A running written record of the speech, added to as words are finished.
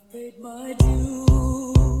paid my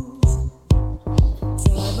dues,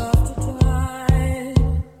 time after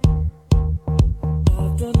time.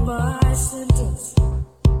 I've done my sentence,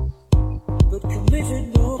 but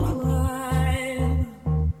committed no crime.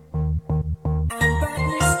 And bad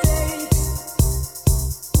mistakes,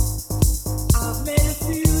 I've made a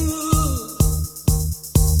few.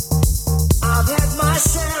 I've had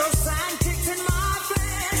myself and kicked in my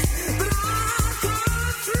face, but I've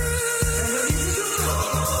gone through.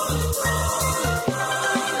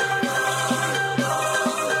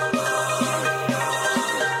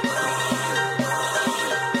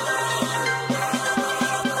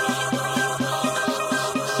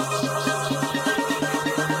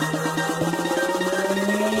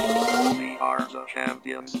 We are the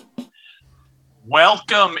champions.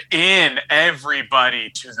 Welcome in, everybody,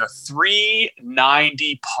 to the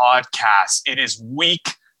 390 podcast. It is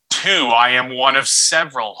week 2. I am one of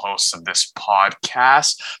several hosts of this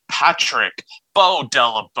podcast. Patrick Bo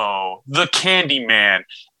Delabo, the Candyman,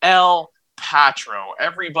 El Patro,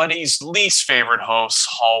 everybody's least favorite host,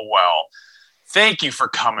 Hallwell. Thank you for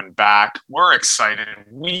coming back. We're excited.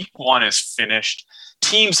 Week 1 is finished.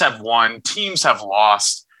 Teams have won. Teams have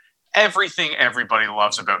lost. Everything everybody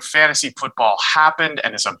loves about fantasy football happened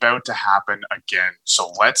and is about to happen again.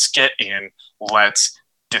 So let's get in. Let's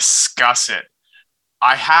discuss it.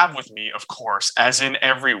 I have with me, of course, as in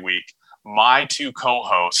every week, my two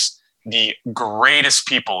co-hosts, the greatest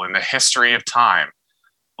people in the history of time.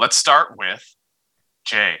 Let's start with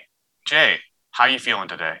Jay. Jay, how you feeling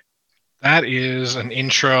today? That is an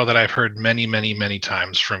intro that I've heard many, many, many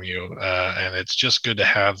times from you, and it's just good to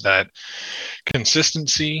have that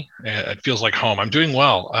consistency. It feels like home. I'm doing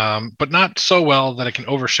well, but not so well that it can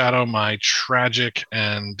overshadow my tragic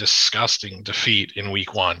and disgusting defeat in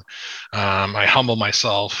week 1. I humble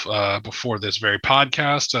myself before this very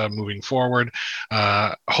podcast. Moving forward,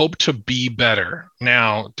 hope to be better.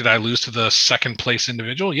 Now, did I lose to the second place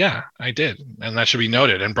individual? Yeah, I did, and that should be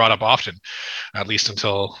noted and brought up often, at least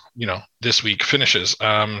until this week finishes.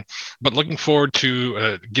 But looking forward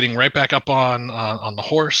to getting right back up on the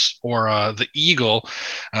horse, or the eagle,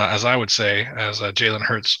 as I would say, as Jalen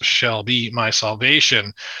Hurts shall be my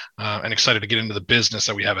salvation, and excited to get into the business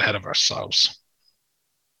that we have ahead of ourselves.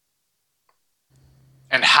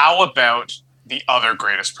 And how about the other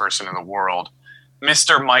greatest person in the world,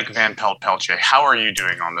 Mr. Mike Van Pelt-Pelche? How are you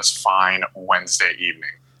doing on this fine Wednesday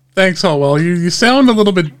evening? Thanks, Hallwell. You sound a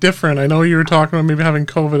little bit different. I know you were talking about maybe having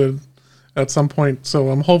COVID at some point, so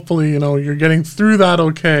I'm hopefully, you're getting through that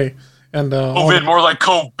okay. And COVID, more like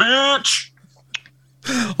COVID, bitch!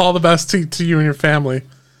 All the best to you and your family.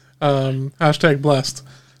 Hashtag blessed.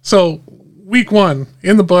 So, week 1,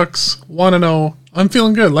 in the books, 1-0. I'm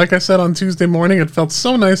feeling good. Like I said on Tuesday morning, it felt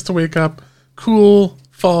so nice to wake up. Cool,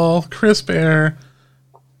 fall, crisp air.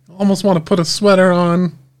 Almost want to put a sweater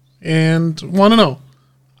on. And 1-0.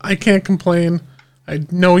 I can't complain. I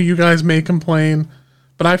know you guys may complain,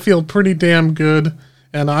 but I feel pretty damn good,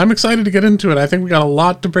 and I'm excited to get into it. I think we got a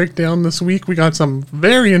lot to break down this week. We got some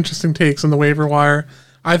very interesting takes on the waiver wire.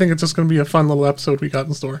 I think it's just going to be a fun little episode we got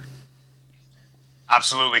in store.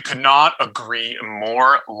 Absolutely. Could not agree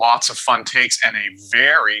more. Lots of fun takes and a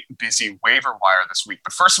very busy waiver wire this week.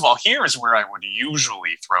 But first of all, here is where I would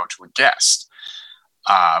usually throw to a guest.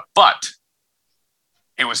 But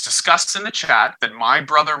it was discussed in the chat that my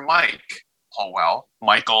brother Mike Hallwell,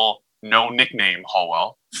 Michael, no nickname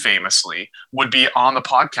Hallwell, famously, would be on the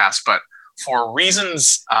podcast, but for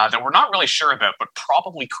reasons that we're not really sure about, but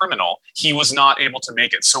probably criminal, he was not able to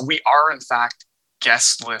make it. So we are, in fact,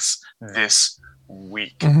 guestless this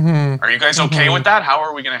week. Mm-hmm. Are you guys okay with that? How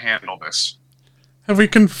are we going to handle this? Have we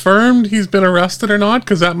confirmed he's been arrested or not?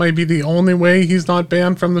 Because that might be the only way he's not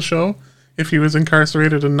banned from the show, if he was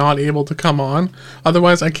incarcerated and not able to come on.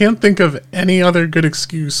 Otherwise, I can't think of any other good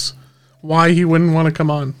excuse why he wouldn't want to come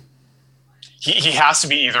on. He has to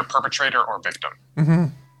be either perpetrator or victim. Mm-hmm.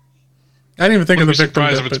 I didn't even think of the victim.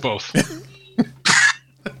 Surprised if it's both.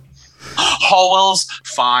 Hallwells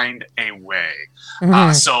find a way.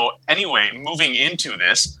 Mm-hmm. So anyway, moving into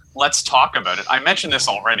this, let's talk about it. I mentioned this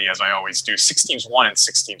already, as I always do. 6 teams won and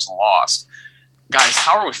 6 teams lost. Guys,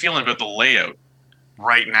 how are we feeling about the layout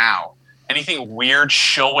right now? Anything weird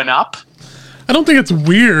showing up? I don't think it's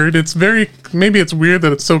weird. Maybe it's weird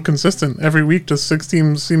that it's so consistent. Every week, just 6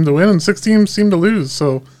 teams seem to win and 6 teams seem to lose.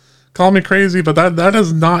 So, call me crazy, but that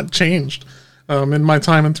has not changed in my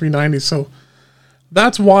time in 390. So,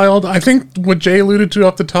 that's wild. I think what Jay alluded to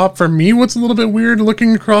up the top, for me, what's a little bit weird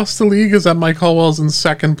looking across the league is that Mike Hallwell's in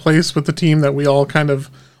second place with the team that we all kind of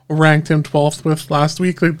ranked him 12th with last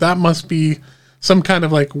week. Like, that must be some kind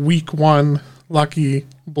of like week 1 lucky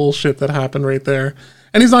bullshit that happened right there.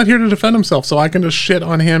 And he's not here to defend himself, so I can just shit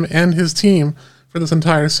on him and his team for this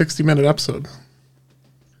entire 60-minute episode.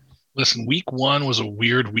 Listen, week one was a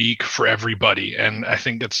weird week for everybody, and I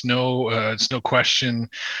think it's no question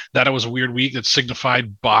that it was a weird week that's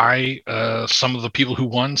signified by some of the people who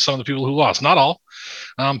won, some of the people who lost. Not all,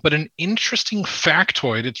 but an interesting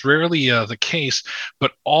factoid. It's rarely the case,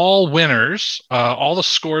 but all winners, all the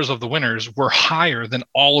scores of the winners were higher than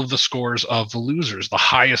all of the scores of the losers. The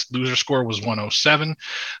highest loser score was 107.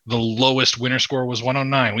 The lowest winner score was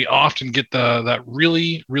 109. We often get that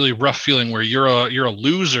really, really rough feeling where you're a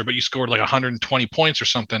loser, but you scored like 120 points or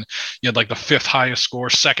something. You had like the fifth highest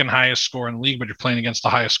score, second highest score in the league, but you're playing against the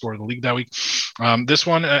highest score in the league that week. This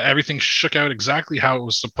one, everything shook out exactly how it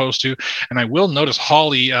was supposed to. And I will notice,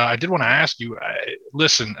 Holly, I did want to ask you,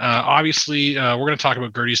 listen, obviously we're going to talk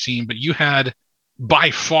about Gertie's team, but you had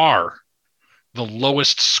by far the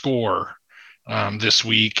lowest score this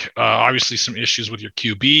week. Obviously some issues with your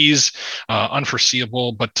QBs,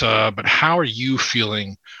 unforeseeable, but how are you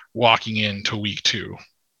feeling walking into week two?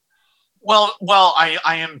 Well, I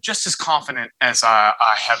am just as confident as I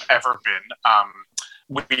have ever been.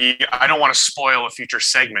 I don't want to spoil a future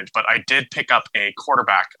segment, but I did pick up a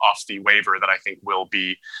quarterback off the waiver that I think will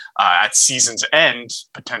be at season's end,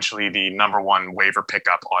 potentially the number one waiver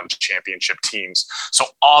pickup on championship teams. So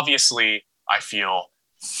obviously I feel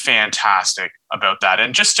fantastic about that.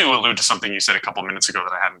 And just to allude to something you said a couple minutes ago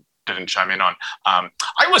that I didn't chime in on,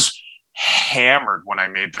 I was hammered when I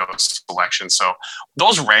made those selections. So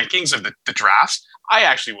those rankings of the drafts, I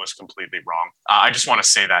actually was completely wrong. I just want to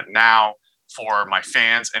say that now for my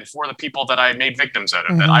fans and for the people that I made victims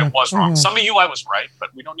out of, that I was wrong. Some of you I was right,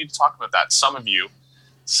 but we don't need to talk about that. Some of you,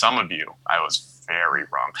 I was very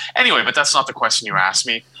wrong. Anyway, but that's not the question you asked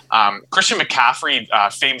me. Christian McCaffrey,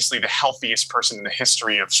 famously the healthiest person in the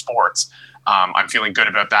history of sports. I'm feeling good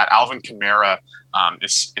about that. Alvin Kamara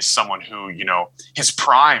is someone who, his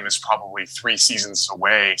prime is probably 3 seasons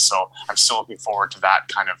away. So I'm still looking forward to that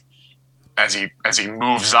kind of as he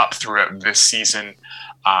moves up throughout this season.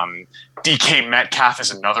 DK Metcalf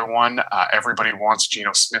is another one. Everybody wants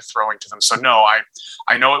Geno Smith throwing to them. So no,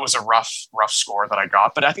 I know it was a rough score that I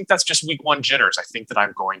got, but I think that's just week one jitters. I think that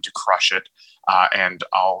I'm going to crush it, and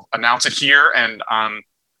I'll announce it here. And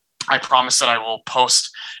I promise that I will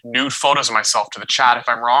post nude photos of myself to the chat if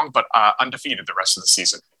I'm wrong, but undefeated the rest of the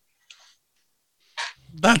season.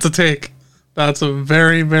 That's a take. That's a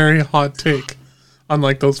very, very hot take.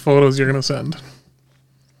 Unlike those photos you're going to send.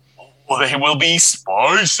 Well, they will be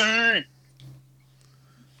spicy.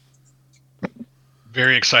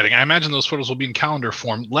 Very exciting. I imagine those photos will be in calendar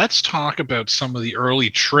form. Let's talk about some of the early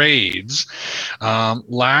trades.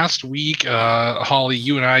 Last week, Holly,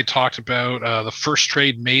 you and I talked about the first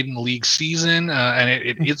trade made in the league season, and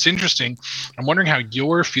it's interesting. I'm wondering how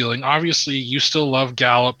you're feeling. Obviously, you still love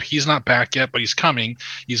Gallup. He's not back yet, but he's coming.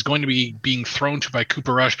 He's going to be being thrown to by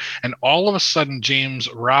Cooper Rush, and all of a sudden, James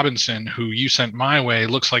Robinson, who you sent my way,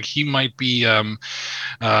 looks like he might be a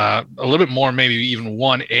little bit more, maybe even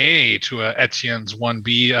 1A to Etienne's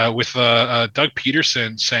 1B, with Doug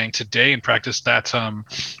Peterson saying today in practice that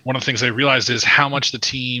one of the things they realized is how much the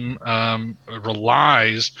team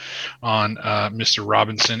relies on Mr.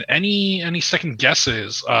 Robinson. Any second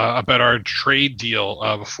guesses about our trade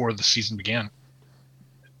deal before the season began?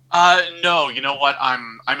 No, you know what?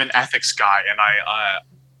 I'm an ethics guy, and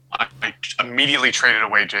I immediately traded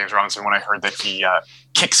away James Robinson when I heard that he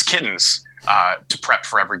kicks kittens to prep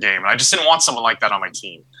for every game, and I just didn't want someone like that on my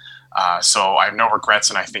team. So I have no regrets,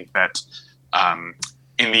 and I think that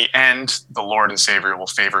in the end, the Lord and Savior will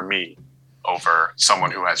favor me over someone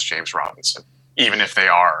who has James Robinson, even if they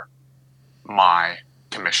are my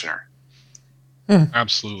commissioner.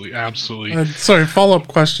 Absolutely. Sorry, follow-up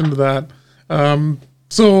question to that.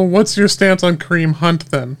 So what's your stance on Kareem Hunt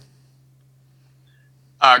then?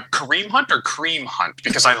 Kareem Hunt or Cream Hunt?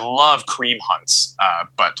 Because I love Cream Hunts,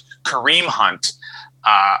 but Kareem Hunt,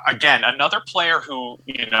 again, another player who,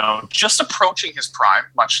 just approaching his prime,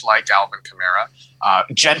 much like Alvin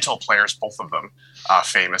Kamara, gentle players, both of them,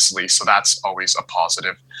 famously. So that's always a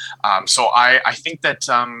positive. So I think that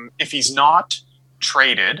if he's not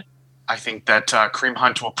traded, I think that Kareem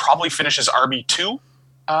Hunt will probably finish as RB2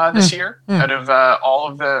 this year out of all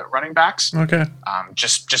of the running backs. Okay.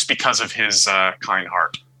 Just because of his kind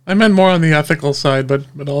heart. I meant more on the ethical side, but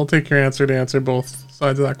I'll take your answer to answer both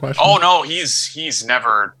sides of that question. Oh no, he's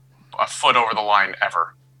never a foot over the line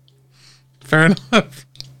ever. Fair enough.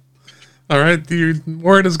 All right, your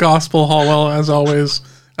word is gospel, Hallwell. As always,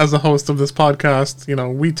 as the host of this podcast,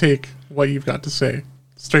 we take what you've got to say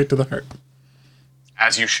straight to the heart.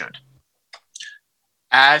 As you should.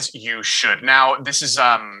 As you should. Now, this is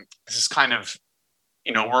kind of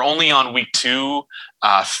we're only on week 2,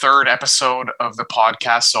 third episode of the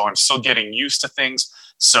podcast, so I'm still getting used to things.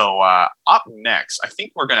 So up next, I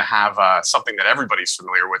think we're going to have something that everybody's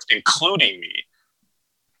familiar with, including me,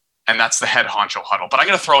 and that's the head honcho huddle. But I'm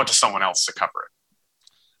going to throw it to someone else to cover it.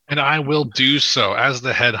 And I will do so as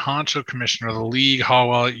the head honcho commissioner of the league.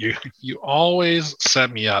 Howell, you always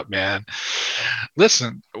set me up, man.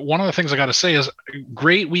 Listen, one of the things I got to say is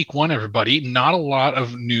great week 1, everybody. Not a lot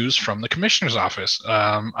of news from the commissioner's office.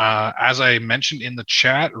 As I mentioned in the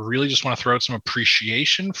chat, really just want to throw out some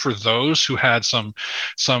appreciation for those who had some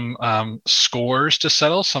scores to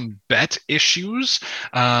settle, some bet issues.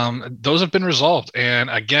 Those have been resolved. And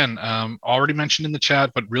again, already mentioned in the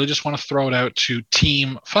chat, but really just want to throw it out to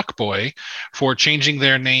Team Fuckboy for changing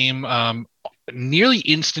their name nearly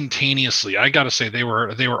instantaneously. I got to say they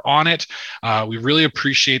were on it. We really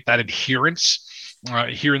appreciate that adherence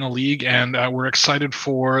here in the league, and we're excited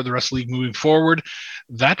for the rest of the league moving forward.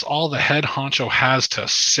 That's all the head honcho has to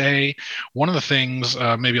say. One of the things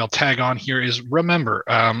maybe I'll tag on here is, remember,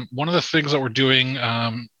 one of the things that we're doing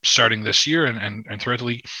starting this year and throughout the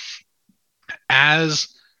league,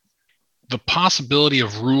 as the possibility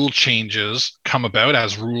of rule changes come about,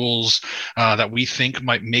 as rules that we think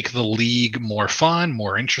might make the league more fun,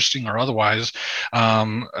 more interesting, or otherwise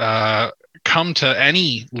come to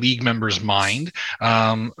any league member's mind,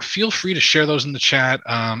 feel free to share those in the chat.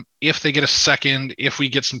 If they get a second, if we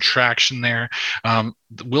get some traction there,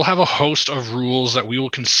 we'll have a host of rules that we will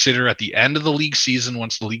consider at the end of the league season,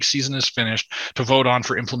 once the league season is finished, to vote on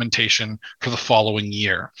for implementation for the following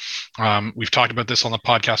year. We've talked about this on the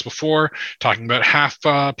podcast before, talking about half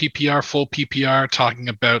PPR, full PPR, talking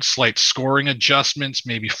about slight scoring adjustments,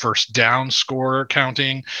 maybe first down score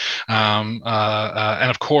counting. And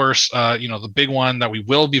of course, the big one that we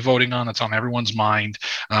will be voting on, that's on everyone's mind,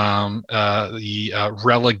 the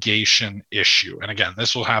relegation issue. And again,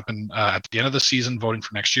 this will happen at the end of the season, voting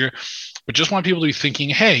for next year. But just want people to be thinking,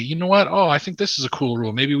 hey, you know what? Oh, I think this is a cool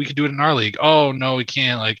rule. Maybe we could do it in our league. Oh, no, we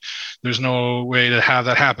can't. Like, there's no way to have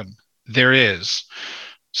that happen. There is.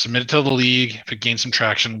 Submit it to the league. If it gains some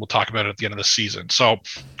traction, we'll talk about it at the end of the season. So,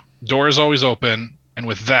 door is always open. And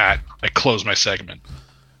with that, I close my segment.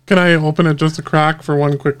 Can I open it just a crack for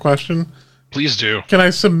one quick question? Please do. Can I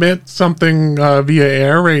submit something via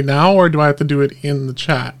air right now, or do I have to do it in the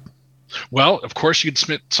chat? Well, of course, you could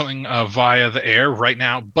submit something via the air right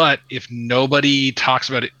now, but if nobody talks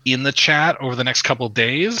about it in the chat over the next couple of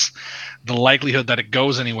days, the likelihood that it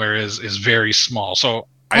goes anywhere is very small. So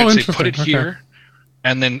I would say put it here,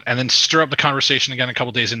 and then stir up the conversation again a couple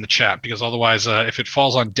of days in the chat, because otherwise, if it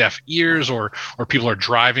falls on deaf ears or people are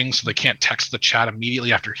driving so they can't text the chat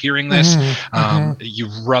immediately after hearing this, you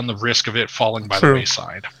run the risk of it falling by the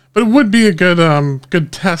wayside. But it would be a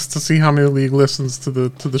good test to see how many league listens to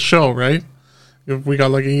the show, right? If we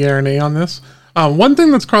got like a yeah or nay on this. One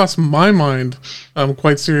thing that's crossed my mind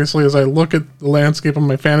quite seriously as I look at the landscape of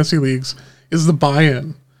my fantasy leagues is the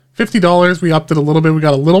buy-in. $50, we upped it a little bit. We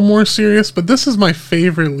got a little more serious, but this is my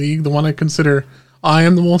favorite league, the one I consider I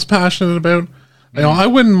am the most passionate about. I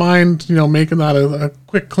wouldn't mind, making that a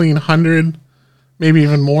quick, clean 100, maybe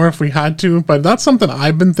even more if we had to, but that's something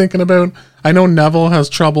I've been thinking about. I know Neville has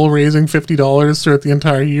trouble raising $50 throughout the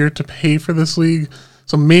entire year to pay for this league,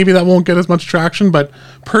 so maybe that won't get as much traction, but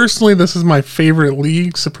personally, this is my favorite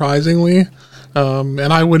league, surprisingly,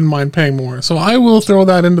 and I wouldn't mind paying more. So I will throw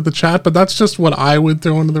that into the chat, but that's just what I would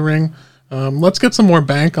throw into the ring. Let's get some more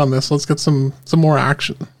bank on this. Let's get some more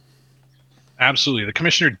action. Absolutely. The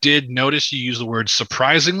commissioner did notice you use the word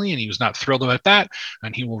surprisingly, and he was not thrilled about that,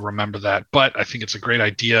 and he will remember that. But I think it's a great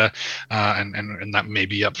idea, and that may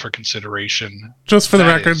be up for consideration. Just for the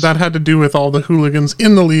record, that had to do with all the hooligans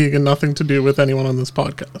in the league and nothing to do with anyone on this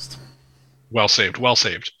podcast. Well saved. Well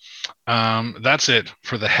saved. That's it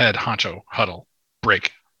for the head honcho huddle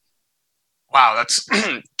break. Wow, that's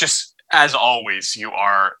just... As always, you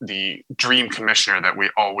are the dream commissioner that we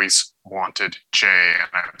always wanted, Jay, and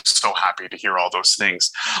I'm so happy to hear all those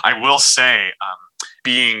things. I will say,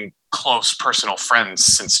 being close personal friends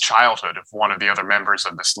since childhood of one of the other members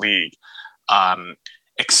of this league,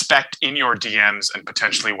 expect in your DMs and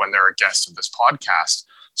potentially when they're a guest of this podcast,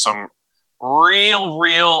 some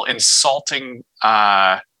real insulting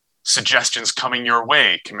suggestions coming your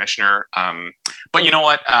way, Commissioner. But you know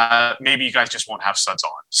what? Maybe you guys just won't have suds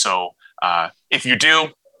on. So if you do,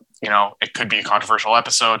 it could be a controversial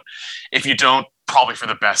episode. If you don't, probably for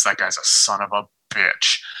the best. That guy's a son of a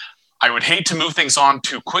bitch. I would hate to move things on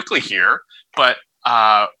too quickly here, but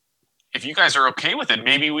if you guys are okay with it,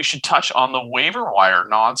 maybe we should touch on the waiver wire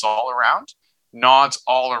nods all around. Nods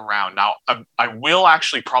all around. Now, I will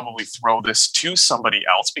actually probably throw this to somebody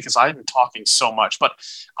else because I've been talking so much, but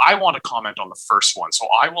I want to comment on the first one. So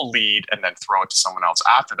I will lead and then throw it to someone else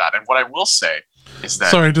after that. And what I will say is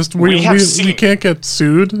that Sorry, just we can't get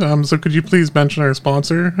sued. So could you please mention our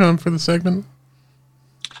sponsor for the segment?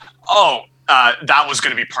 Oh, that was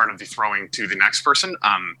going to be part of the throwing to the next person.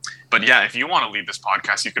 But yeah, if you want to lead this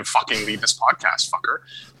podcast, you can fucking lead this podcast, fucker.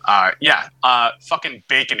 Fucking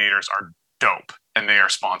Baconators are dope, and they are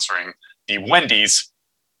sponsoring the Wendy's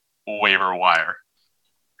Waiver Wire.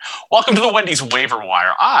 Welcome to the Wendy's Waiver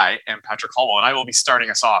Wire. I am Patrick Hallwell, and I will be starting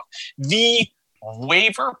us off. The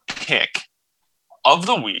waiver pick of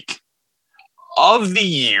the week, of the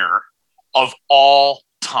year, of all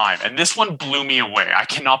time. And this one blew me away. I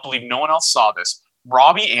cannot believe no one else saw this.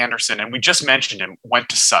 Robbie Anderson, and we just mentioned him, went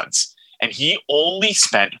to Suds. And he only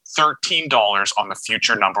spent $13 on the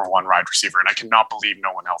future number one wide receiver. And I cannot believe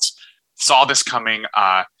no one else saw this coming.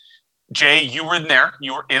 Jay, you were in there.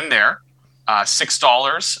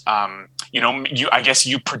 $6. I guess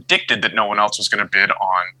you predicted that no one else was going to bid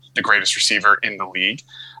on the greatest receiver in the league.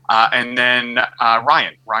 And then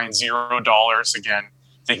Ryan $0 again,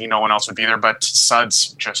 thinking no one else would be there. But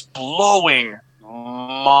Suds just blowing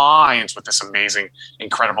minds with this amazing,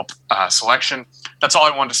 incredible selection. That's all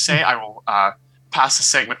I wanted to say. I will pass the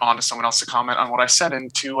segment on to someone else to comment on what I said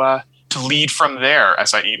and to lead from there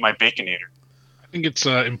as I eat my Baconator. I think it's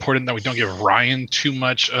important that we don't give Ryan too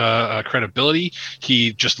much credibility.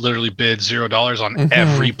 He just literally bid $0 on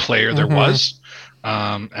every player there was.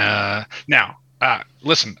 Now,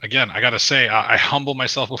 listen, again, I got to say, I humble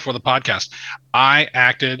myself before the podcast. I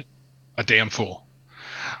acted a damn fool.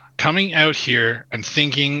 Coming out here and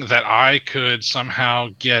thinking that I could somehow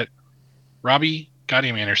get Robbie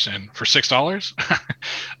Goddamn Anderson for $6,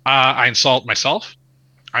 I insult myself.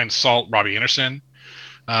 I insult Robbie Anderson.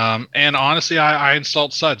 And honestly, I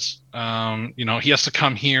insult Suds. He has to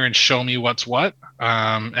come here and show me what's what.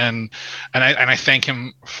 And I thank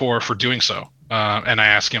him for doing so. And I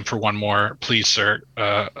ask him for one more, please, sir,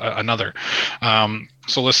 another.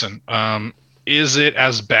 So listen, is it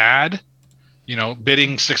as bad?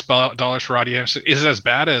 Bidding $6 for Robbie Anderson, is it as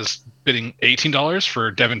bad as bidding $18 for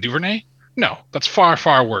Devin Duvernay? No, that's far,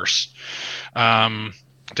 far worse. Devin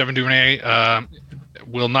Duvernay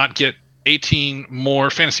will not get 18 more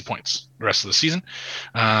fantasy points the rest of the season.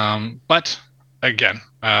 But again,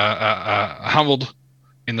 humbled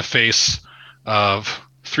in the face of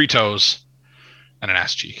 3 toes and an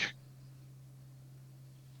ass cheek.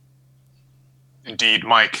 Indeed,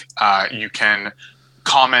 Mike, you can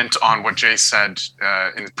comment on what Jay said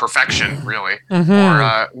in perfection, really,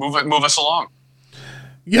 or move us along.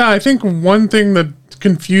 Yeah, I think one thing that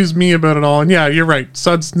confused me about it all, and yeah, you're right,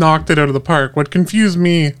 Suds knocked it out of the park. What confused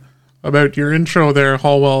me about your intro there,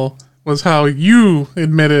 Hallwell, was how you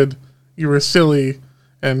admitted you were silly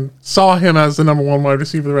and saw him as the number one wide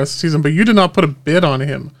receiver the rest of the season, but you did not put a bid on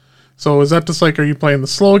him. So is that just like, are you playing the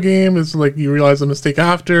slow game? Is it like you realized the mistake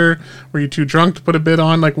after? Were you too drunk to put a bid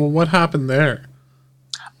on? What happened there?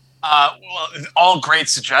 All great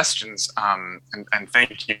suggestions, and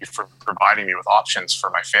thank you for providing me with options for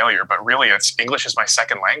my failure. But really, English is my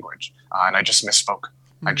second language, and I just misspoke.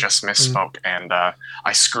 And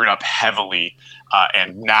I screwed up heavily,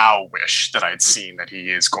 and now wish that I'd seen that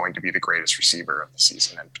he is going to be the greatest receiver of the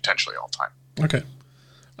season and potentially all time. Okay,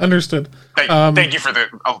 understood. Thank you for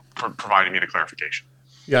providing me the clarification.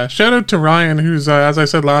 Yeah, shout out to Ryan, who's, as I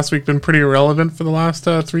said last week, been pretty irrelevant for the last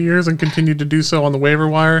 3 years and continued to do so on the waiver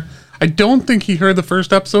wire. I don't think he heard the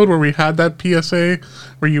first episode where we had that PSA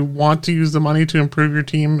where you want to use the money to improve your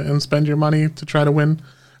team and spend your money to try to win.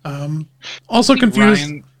 Also confused.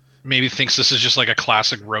 Ryan maybe thinks this is just like a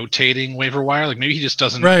classic rotating waiver wire. Like maybe he just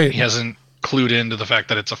doesn't, right. He hasn't clued into the fact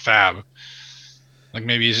that it's a fab. Like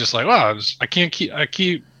maybe he's just like, wow, I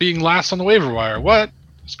keep being last on the waiver wire.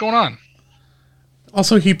 What's going on?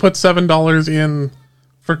 Also, he put $7 in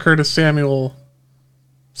for Curtis Samuel,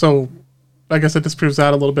 so I guess it disproves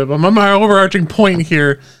that a little bit. But my overarching point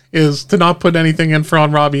here is to not put anything in for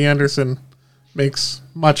Robbie Anderson makes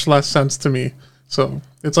much less sense to me. So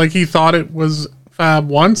it's like he thought it was fab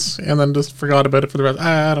once and then just forgot about it for the rest.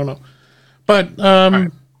 I don't know. But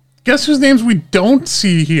guess whose names we don't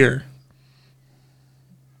see here?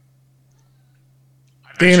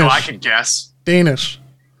 Danish. I could guess. Danish.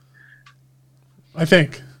 I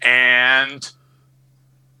think. And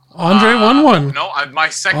Andre won one. No, my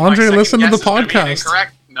second. Andre listened to the guess is gonna be podcast.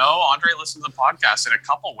 Incorrect. No, Andre listened to the podcast in a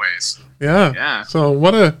couple ways. Yeah.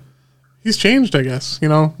 So he's changed, I guess.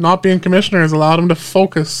 Not being commissioner has allowed him to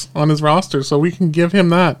focus on his roster, so we can give him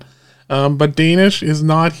that. But Danish is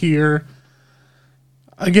not here.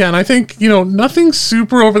 again, I think, nothing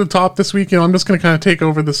super over the top this week. I'm just going to kind of take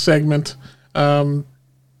over this segment. The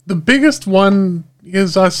biggest one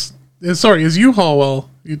is you, Hallwell.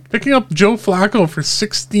 You're picking up Joe Flacco for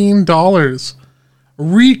 $16.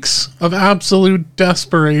 Reeks of absolute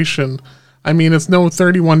desperation. I mean, it's no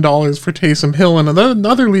 $31 for Taysom Hill in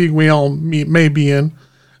another league we all may be in.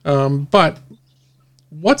 But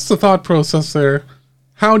what's the thought process there?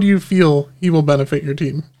 How do you feel he will benefit your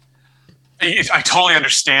team? I totally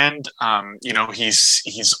understand.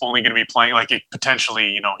 He's only going to be playing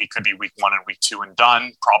potentially. He could be week 1 and week 2 and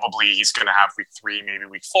done. Probably he's going to have week 3, maybe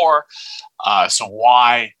week 4. So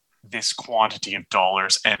why this quantity of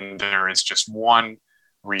dollars? And there is just one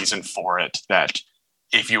reason for it, that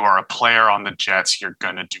if you are a player on the Jets, you're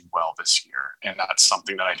going to do well this year. And that's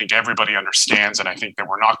something that I think everybody understands. And I think that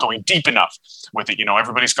we're not going deep enough with it.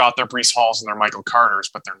 Everybody's got their Breece Halls and their Michael Carters,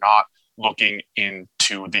 but they're not looking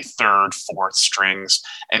into the 3rd, 4th strings.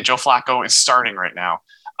 And Joe Flacco is starting right now.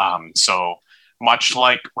 So much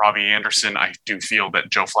like Robbie Anderson, I do feel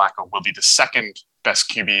that Joe Flacco will be the 2nd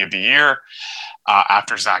best QB of the year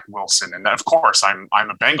after Zach Wilson. And of course, I'm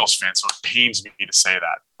a Bengals fan, so it pains me to say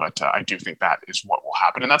that. But I do think that is what will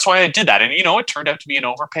happen. And that's why I did that. And, it turned out to be an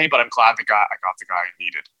overpay, but I'm glad I got the guy I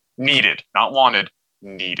needed. Needed, not wanted,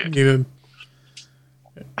 needed.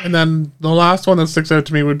 And then the last one that sticks out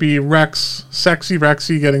to me would be Rex, Sexy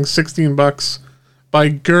Rexy, getting $16 by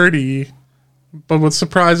Gertie. But what's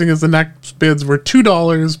surprising is the next bids were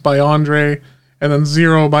 $2 by Andre and then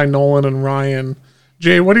 $0 by Nolan and Ryan.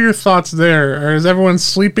 Jay, what are your thoughts there? Or is everyone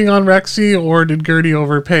sleeping on Rexy, or did Gertie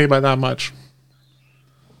overpay by that much?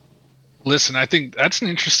 Listen, I think that's an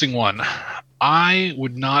interesting one. I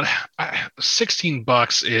would not.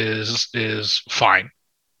 $16 is fine,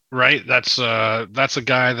 right? That's a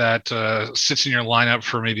guy that sits in your lineup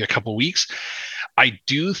for maybe a couple weeks. I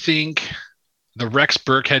do think the Rex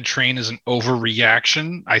Burkhead train is an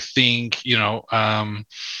overreaction. I think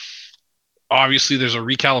obviously there's a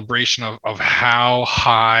recalibration of how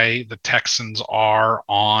high the Texans are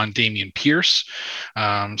on Dameon Pierce.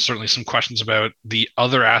 Certainly some questions about the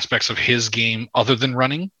other aspects of his game other than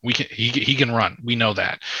running. He can run. We know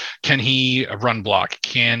that. Can he run block?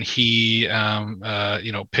 Can he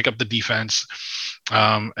pick up the defense?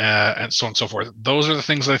 And so on and so forth. Those are the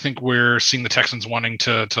things that I think we're seeing the Texans wanting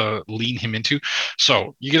to lean him into.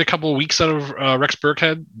 So you get a couple of weeks out of Rex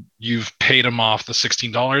Burkhead. You've paid him off the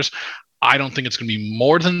 $16. I don't think it's going to be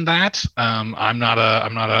more than that. I'm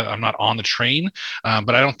not on the train,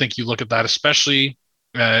 but I don't think you look at that, especially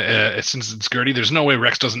since it's Gertie. There's no way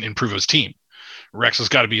Rex doesn't improve his team. Rex has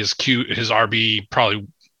got to be his RB probably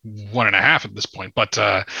 1.5 at this point. But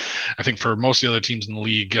I think for most of the other teams in the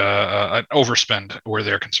league, an overspend where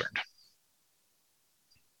they're concerned.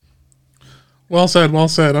 Well said, well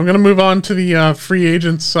said. I'm going to move on to the free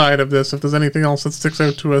agent side of this. If there's anything else that sticks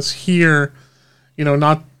out to us here,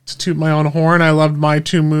 not to toot my own horn, I loved my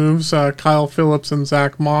 2 moves, Kyle Phillips and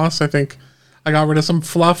Zach Moss. I think I got rid of some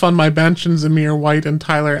fluff on my bench in Zamir White and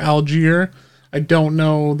Tyler Algier. I don't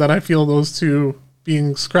know that I feel those 2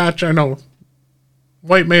 being scratched. I know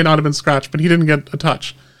White may not have been scratched, but he didn't get a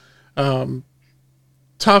touch.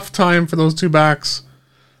 Tough time for those 2 backs.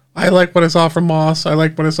 I like what I saw from Moss. I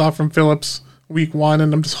like what I saw from Phillips week 1,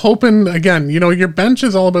 and I'm just hoping, again, your bench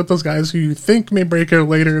is all about those guys who you think may break out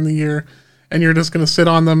later in the year, and you're just going to sit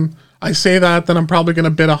on them. I say that, then I'm probably going to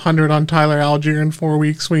bid 100 on Tyler Algier in 4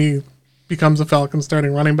 weeks when he becomes a Falcons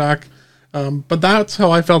starting running back. But that's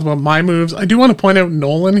how I felt about my moves. I do want to point out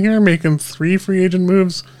Nolan here making 3 free agent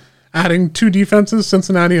moves, adding 2 defenses,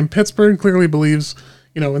 Cincinnati and Pittsburgh. Clearly believes,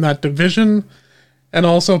 in that division, and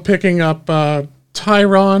also picking up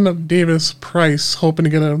Tyron Davis Price, hoping to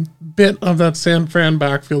get a bit of that San Fran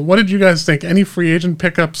backfield. What did you guys think? Any free agent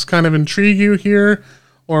pickups kind of intrigue you here?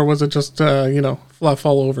 Or was it just, fluff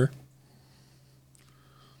all over?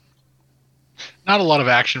 Not a lot of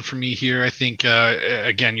action for me here. I think,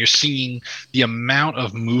 again, you're seeing the amount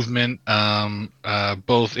of movement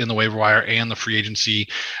both in the waiver wire and the free agency.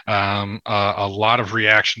 A lot of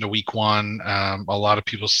reaction to week 1. A lot of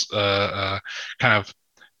people kind of,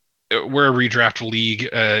 we're a redraft league.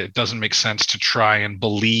 It doesn't make sense to try and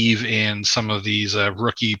believe in some of these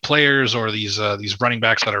rookie players or these running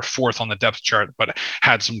backs that are 4th on the depth chart, but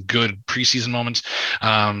had some good preseason moments.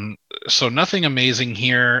 So nothing amazing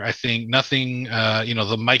here. I think nothing,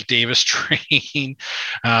 the Mike Davis train.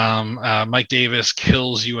 Mike Davis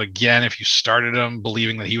kills you again if you started him,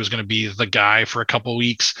 believing that he was going to be the guy for a couple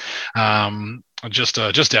weeks. Just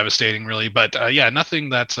devastating, really. But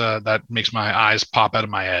nothing that makes my eyes pop out of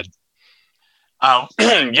my head.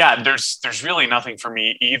 There's really nothing for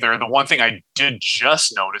me either. The one thing I did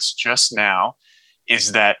just notice just now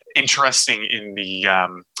is that interesting in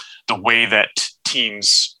the way that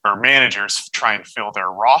teams or managers try and fill their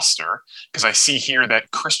roster, because I see here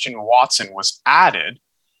that Christian Watson was added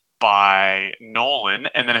by Nolan,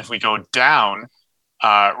 and then if we go down,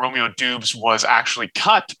 Romeo Dubes was actually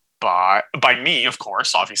cut by me, of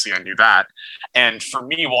course. Obviously, I knew that. And for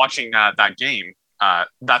me, watching that game,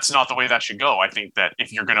 that's not the way that should go. I think that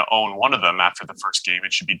if you're going to own one of them after the first game,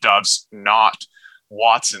 it should be Dubs, not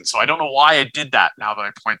Watson. So I don't know why I did that now that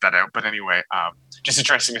I point that out. But anyway, just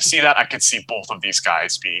interesting to see that. I could see both of these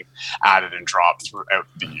guys being added and dropped throughout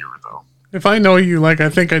the year, though. If I know you like I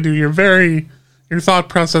think I do, your thought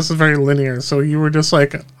process is very linear. So you were just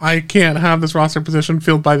like, I can't have this roster position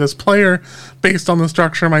filled by this player based on the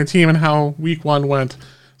structure of my team and how week one went.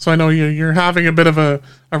 So I know you're having a bit of a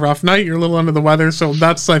rough night. You're a little under the weather. So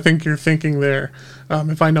that's, I think, you're thinking there.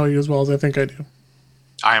 If I know you as well as I think I do.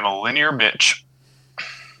 I am a linear bitch.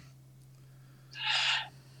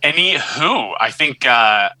 Anywho, I think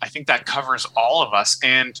that covers all of us.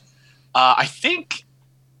 And I think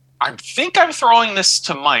I'm throwing this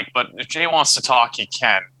to Mike, but if Jay wants to talk, he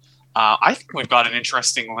can. I think we've got an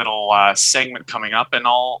interesting little segment coming up, and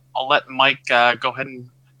I'll let Mike go ahead and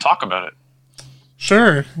talk about it.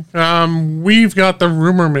 Sure. We've got the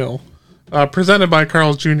rumor mill, presented by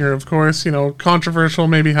Carl's Jr., of course. You know, controversial,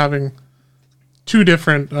 maybe having two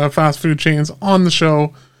different fast food chains on the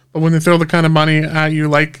show, but when they throw the kind of money at you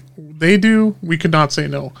like they do, we could not say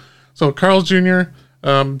no. So Carl's Jr.,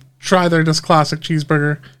 try their just classic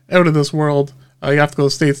cheeseburger, out of this world. You have to go to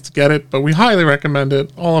the States to get it, but we highly recommend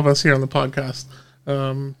it. All of us here on the podcast.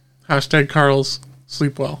 Hashtag Carl's,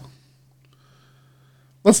 sleep well.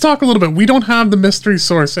 Let's talk a little bit. We don't have the mystery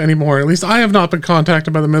source anymore. At least I have not been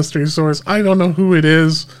contacted by the mystery source. I don't know who it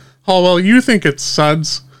is. Hallwell, you think it's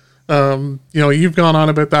Suds. You've gone on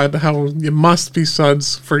about that, how it must be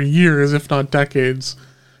Suds for years, if not decades.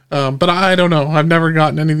 But I don't know. I've never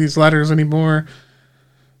gotten any of these letters anymore.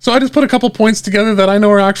 So I just put a couple points together that I know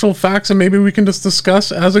are actual facts, and maybe we can just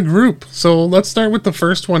discuss as a group. So let's start with the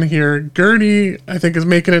first one here. Gertie, I think, is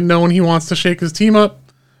making it known he wants to shake his team up.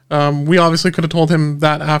 We obviously could have told him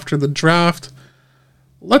that after the draft.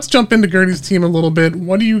 Let's jump into Gertie's team a little bit.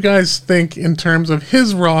 What do you guys think in terms of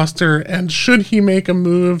his roster, and should he make a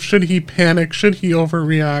move? Should he panic? Should he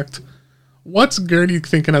overreact? What's Gertie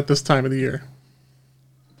thinking at this time of the year?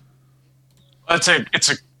 It's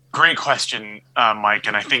a great question, Mike,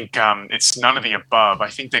 and I think it's none of the above. I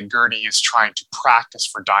think that Gertie is trying to practice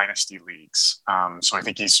for dynasty leagues. So I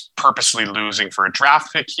think he's purposely losing for a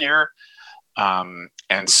draft pick here.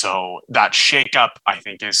 And so that shakeup, I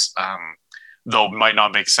think, is, though it might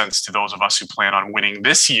not make sense to those of us who plan on winning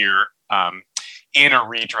this year, in a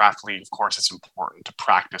redraft league, of course, it's important to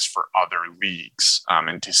practice for other leagues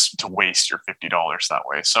and to waste your $50 that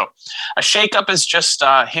way. So a shakeup is just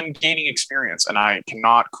him gaining experience, and I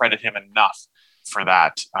cannot credit him enough for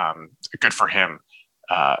that. Good for him.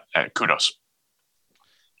 Kudos.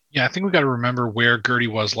 Yeah, I think we got to remember where Gertie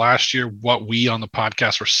was last year, what we on the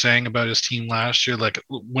podcast were saying about his team last year. Like,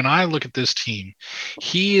 when I look at this team,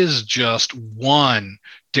 he is just one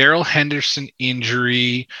Darrell Henderson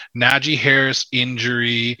injury, Najee Harris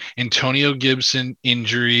injury, Antonio Gibson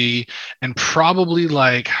injury, and probably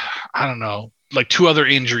like two other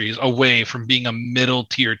injuries away from being a middle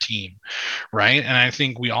tier team, right? And I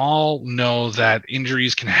think we all know that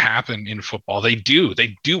injuries can happen in football. They do.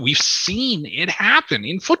 We've seen it happen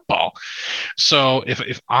in football. So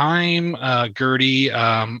if I'm Gertie,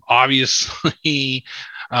 obviously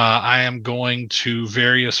I am going to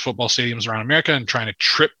various football stadiums around America and trying to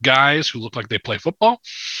trip guys who look like they play football.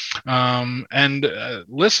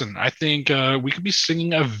 Listen, I think we could be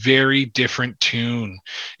singing a very different tune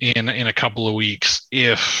in a couple of weeks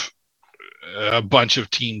if a bunch of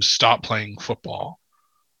teams stop playing football.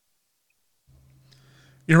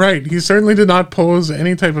 You're right. He certainly did not pose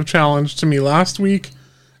any type of challenge to me last week.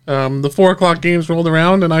 The 4:00 games rolled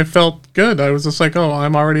around and I felt good. I was just like, oh,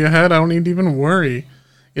 I'm already ahead. I don't need to even worry.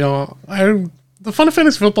 You know, the fun of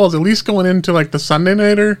fantasy football is at least going into like the Sunday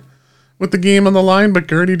nighter with the game on the line, but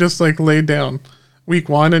Gertie just like laid down week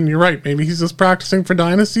one, and you're right. Maybe he's just practicing for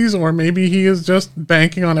dynasties, or maybe he is just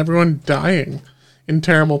banking on everyone dying in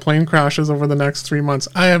terrible plane crashes over the next 3 months.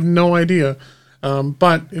 I have no idea.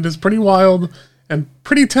 But it is pretty wild and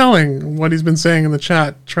pretty telling what he's been saying in the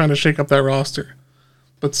chat, trying to shake up that roster.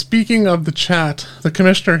 But speaking of the chat, the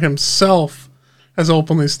commissioner himself has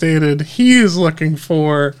openly stated he is looking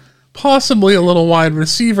for possibly a little wide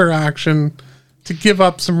receiver action to give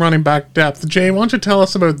up some running back depth. Jay, why don't you tell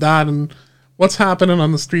us about that and what's happening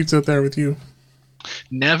on the streets out there with you?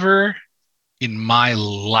 Never in my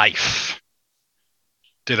life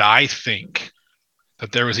did I think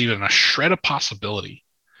that there was even a shred of possibility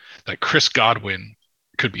that Chris Godwin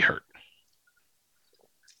could be hurt.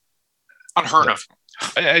 Unheard of.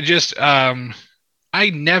 I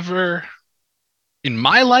never in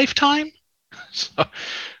my lifetime.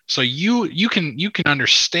 So you can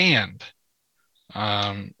understand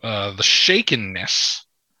the shakenness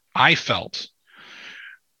I felt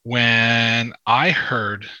when I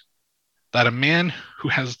heard that a man who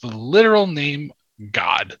has the literal name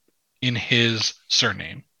God in his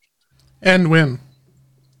surname And win.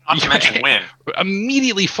 Not to mention win.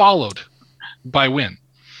 immediately followed by win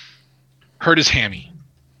hurt his hammy.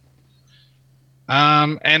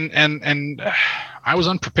 And I was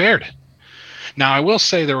unprepared. Now, I will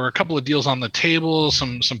say there were a couple of deals on the table,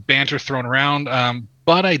 some banter thrown around,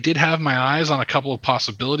 but I did have my eyes on a couple of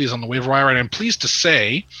possibilities on the waiver wire, and I'm pleased to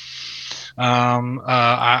say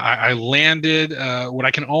I landed what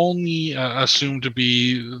I can only assume to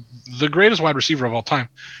be the greatest wide receiver of all time,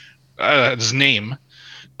 his name,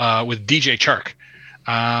 with DJ Chark.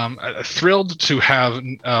 Thrilled to have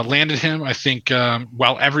landed him. I think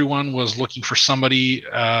while everyone was looking for somebody,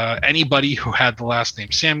 anybody who had the last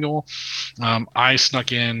name Samuel, I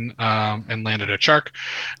snuck in and landed a Chark.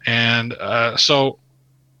 And so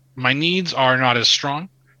my needs are not as strong,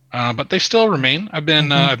 but they still remain. I've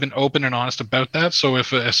been open and honest about that. So if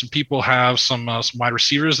some people have some wide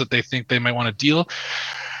receivers that they think they might want to deal,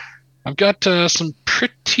 I've got some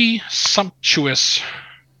pretty sumptuous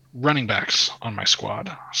running backs on my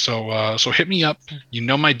squad. So hit me up. You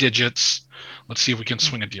know my digits. Let's see if we can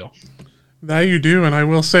swing a deal. That you do, and I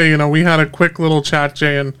will say, we had a quick little chat,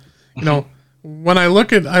 Jay, and when I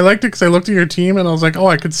liked it because I looked at your team and I was like, oh,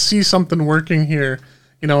 I could see something working here,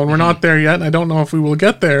 and we're not there yet, and I don't know if we will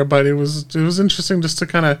get there, but it was interesting just to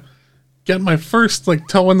kind of get my first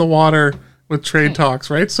toe in the water with trade talks,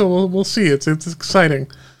 right? So we'll see. It's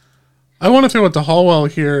exciting. I want to throw it to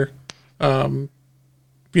Hallwell here.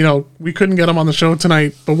 We couldn't get him on the show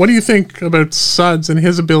tonight, but what do you think about Suds and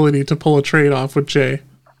his ability to pull a trade off with Jay?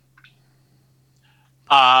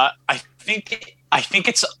 I think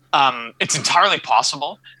it's entirely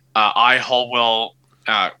possible. Hallwell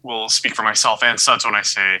will speak for myself and Suds when I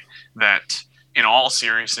say that in all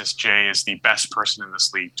seriousness, Jay is the best person in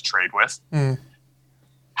this league to trade with.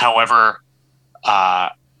 However,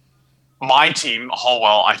 my team,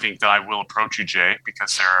 Hallwell, I think that I will approach you, Jay,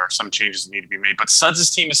 because there are some changes that need to be made. But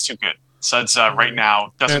Suds' team is too good. Suds right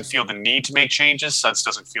now doesn't feel the need to make changes. Suds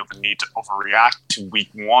doesn't feel the need to overreact to week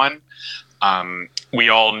one. We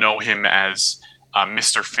all know him as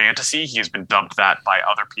Mr. Fantasy. He has been dubbed that by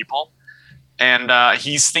other people. And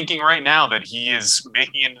he's thinking right now that he is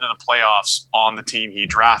making it into the playoffs on the team he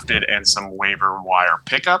drafted and some waiver wire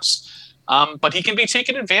pickups. But he can be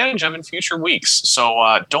taken advantage of in future weeks.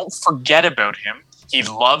 So don't forget about him. He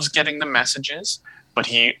loves getting the messages, but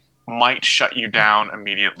he might shut you down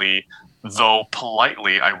immediately, though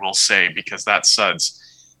politely, I will say, because that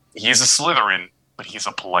Suds, he's a Slytherin, but he's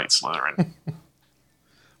a polite Slytherin.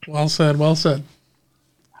 Well said, well said.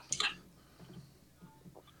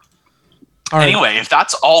 Anyway, if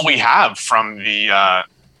that's all we have from the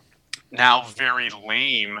now very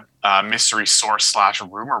lame mystery source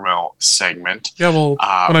 / rumor mill segment. Yeah, well,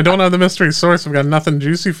 when I don't have the mystery source, I've got nothing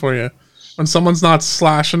juicy for you. When someone's not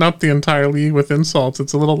slashing up the entire league with insults,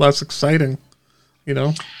 it's a little less exciting,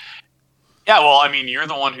 Yeah, well, I mean, you're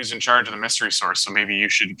the one who's in charge of the mystery source, so maybe you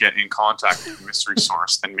should get in contact with the mystery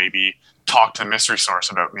source and maybe talk to the mystery source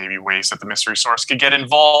about maybe ways that the mystery source could get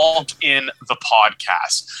involved in the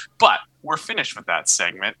podcast. But we're finished with that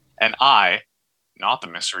segment, and I, not the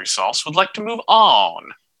mystery sauce, would like to move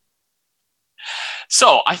on.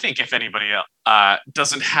 So I think if anybody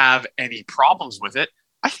doesn't have any problems with it,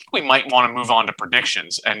 I think we might want to move on to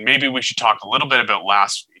predictions, and maybe we should talk a little bit about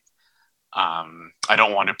last week. I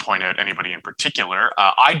don't want to point out anybody in particular.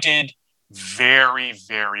 I did very,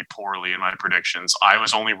 very poorly in my predictions. I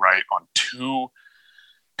was only right on 2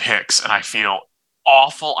 picks, and I feel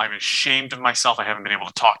awful. I'm ashamed of myself. I haven't been able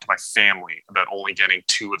to talk to my family about only getting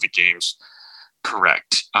 2 of the games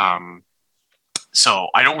correct. So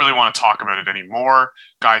I don't really want to talk about it anymore.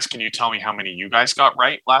 Guys, can you tell me how many you guys got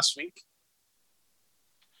right last week?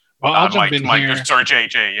 Well, I'll jump in here. Sorry,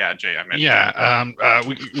 Jay. Yeah, Jay. I meant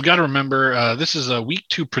we got to remember this is a week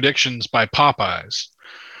 2 predictions by Popeyes.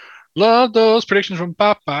 Love those predictions from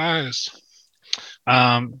Popeyes.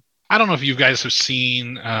 I don't know if you guys have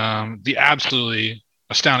seen the absolutely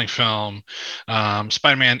astounding film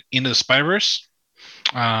Spider-Man Into the Spider-Verse.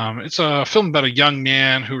 It's a film about a young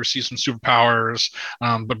man who receives some superpowers,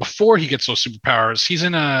 but before he gets those superpowers, he's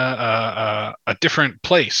in a different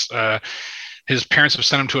place. His parents have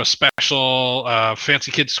sent him to a special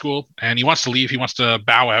fancy kids school, and he wants to leave. He wants to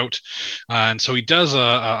bow out, and so he does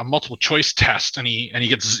a multiple choice test, and he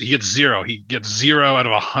gets zero. He gets 0 out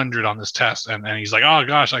of 100 on this test, and he's like, oh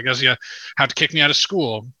gosh, I guess you have to kick me out of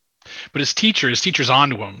school. But his teacher's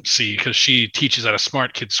onto him, see, because she teaches at a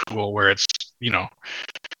smart kid school where it's,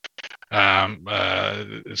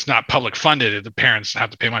 it's not public funded. The parents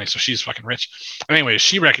have to pay money, so she's fucking rich. Anyway,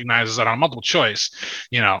 she recognizes that on multiple choice,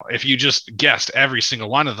 if you just guessed every single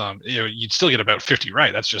one of them, you'd still get about 50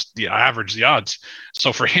 right. That's just the average, the odds.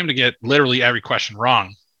 So for him to get literally every question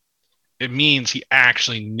wrong, it means he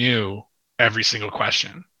actually knew every single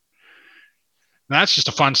question. And that's just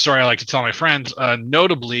a fun story I like to tell my friends.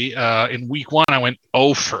 Notably, in week 1, I went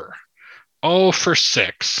 0 for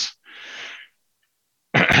 6.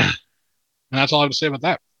 And that's all I have to say about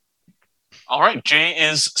that. All right. Jay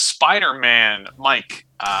is Spider-Man. Mike,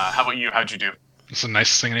 how about you? How'd you do? It's the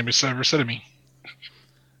nicest thing anybody's ever said to me.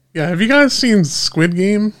 Yeah, have you guys seen Squid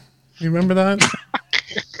Game? You remember that?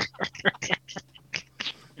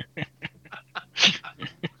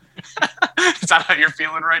 Is that how you're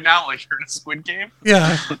feeling right now? Like you're in a Squid Game?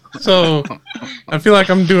 Yeah. So I feel like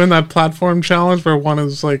I'm doing that platform challenge where one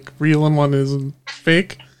is like real and one is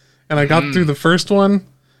fake. And I got through the first one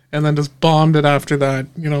and then just bombed it after that.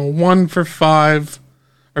 1 for 6,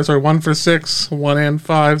 1 and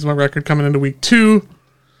 5 is my record coming into week 2.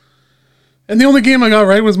 And the only game I got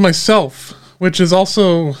right was myself, which is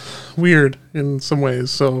also weird in some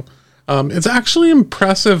ways. So it's actually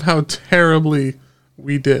impressive how terribly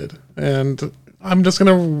we did. And I'm just going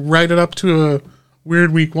to write it up to a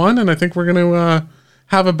weird week 1, and I think we're going to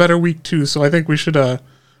have a better week 2. So I think we should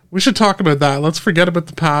talk about that. Let's forget about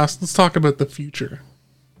the past. Let's talk about the future.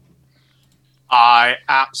 I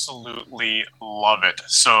absolutely love it.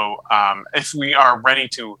 So if we are ready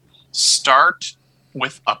to start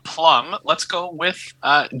with a plum, let's go with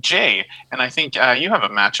Jay. And I think you have a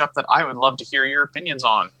matchup that I would love to hear your opinions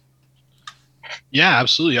on. Yeah,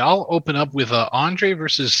 absolutely. I'll open up with Andre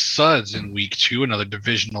versus Suds in week 2, another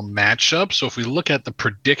divisional matchup. So if we look at the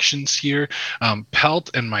predictions here,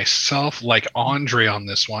 Pelt and myself like Andre on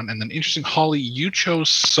this one. And then interesting, Holly, you chose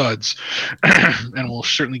Suds. And we'll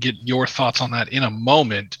certainly get your thoughts on that in a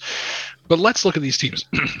moment. But let's look at these teams.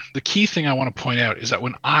 The key thing I want to point out is that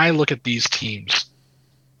when I look at these teams,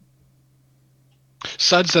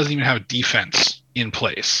 Suds doesn't even have a defense in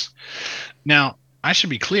place. Now, I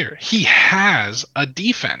should be clear. He has a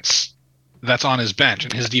defense that's on his bench,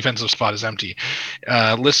 and his defensive spot is empty.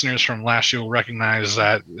 Listeners from last year will recognize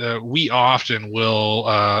that we often will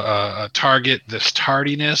target this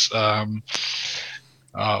tardiness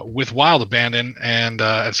with wild abandon, and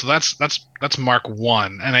so that's mark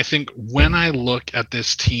 1. And I think when I look at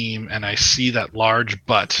this team and I see that large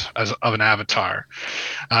butt of an avatar,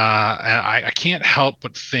 and I can't help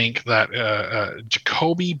but think that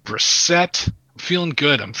Jacoby Brissett. Feeling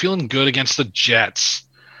good. I'm feeling good against the Jets.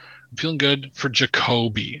 I'm feeling good for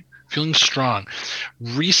Jacoby. Feeling strong.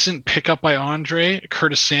 Recent pickup by Andre,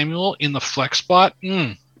 Curtis Samuel in the flex spot.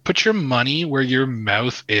 Put your money where your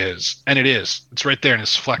mouth is. And it is. It's right there in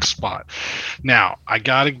his flex spot. Now, I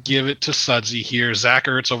got to give it to Sudsy here. Zach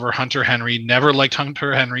Ertz over Hunter Henry. Never liked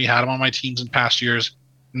Hunter Henry. Had him on my teams in past years.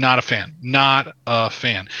 Not a fan. Not a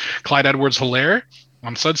fan. Clyde Edwards-Helaire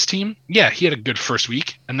on Sud's team, yeah, he had a good first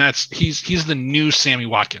week, and he's the new Sammy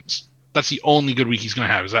Watkins. That's the only good week he's going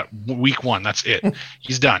to have, is that week 1. That's it.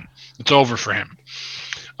 He's done. It's over for him.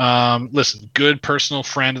 Listen, good personal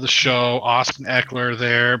friend of the show, Austin Eckler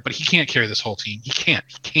there, but he can't carry this whole team. He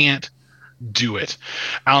can't do it.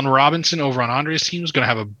 Allen Robinson over on Andre's team is going to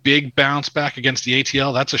have a big bounce back against the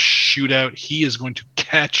ATL. That's a shootout. He is going to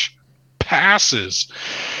catch passes.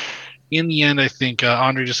 In the end, I think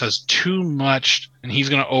Andre just has too much, and he's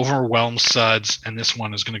going to overwhelm Suds, and this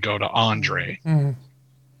one is going to go to Andre.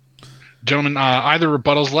 Gentlemen, either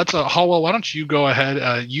rebuttals. Let's Hallwell, why don't you go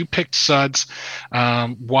ahead? You picked Suds.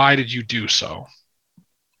 Why did you do so?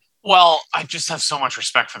 Well, I just have so much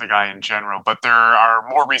respect for the guy in general, but there are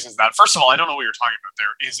more reasons than that. First of all, I don't know what you're talking about.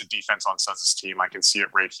 There is a defense on Suds' team. I can see it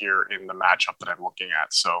right here in the matchup that I'm looking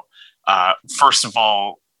at. So, first of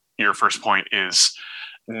all, your first point is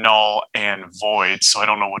null and void, so I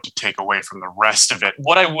don't know what to take away from the rest of it.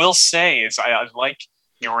 What I will say is I like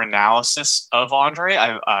your analysis of Andre.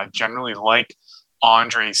 I generally like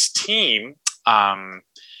Andre's team.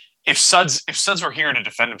 If Suds were here to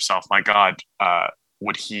defend himself, my God,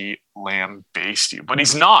 would he lambaste you? But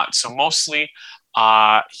he's not. So mostly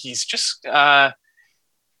he's just, the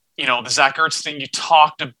Zach Ertz thing you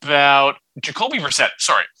talked about. Jacoby Brissett,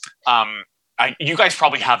 sorry. You guys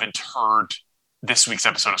probably haven't heard this week's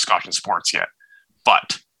episode of Scotch and Sports yet,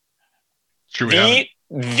 but True, we haven't.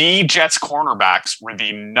 The Jets cornerbacks were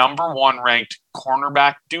the number 1 ranked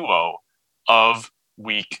cornerback duo of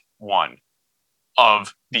week 1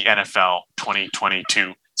 of the NFL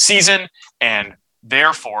 2022 season. And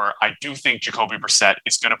therefore, I do think Jacoby Brissett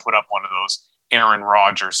is going to put up one of those Aaron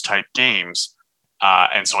Rodgers type games.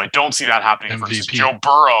 And so I don't see that happening versus MVP. Joe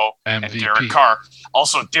Burrow and MVP. Derek Carr.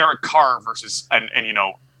 Also, Derek Carr versus, and you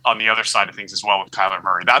know, on the other side of things as well with Kyler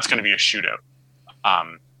Murray, that's going to be a shootout.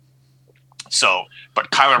 But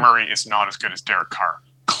Kyler Murray is not as good as Derek Carr,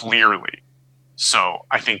 clearly. So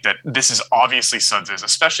I think that this is obviously Suds',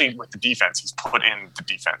 especially with the defense. He's put in the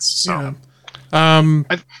defense. So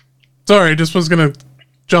Sorry, I just was going to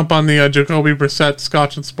jump on the Jacoby Brissett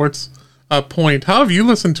Scotch and Sports point. How have you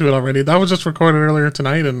listened to it already? That was just recorded earlier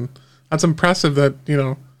tonight, and that's impressive that, you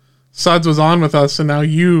know, Suds was on with us, and now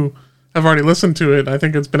you have already listened to it. I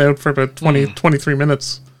think it's been out for about 23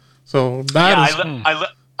 minutes. So that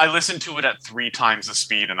I listened to it at 3 times the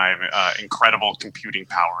speed, and I have incredible computing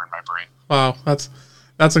power in my brain. Wow,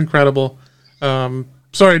 that's incredible.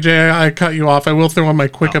 Sorry, Jay, I cut you off. I will throw in my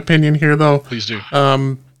quick opinion here, though. Please do.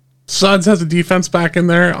 Suds has a defense back in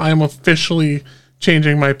there. I am officially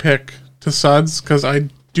changing my pick to Suds because I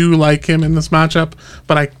do like him in this matchup.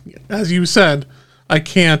 But as you said, I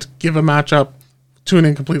can't give a matchup to an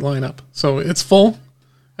incomplete lineup. So it's full,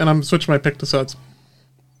 and I'm switching my pick to Suds.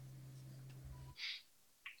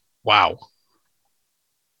 Wow.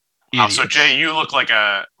 So Jay, you look like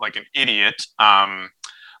an idiot.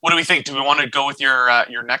 What do we think? Do we want to go with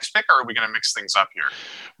your next pick, or are we going to mix things up here?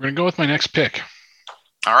 We're going to go with my next pick.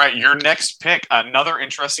 All right, your next pick, another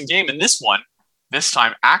interesting game, and this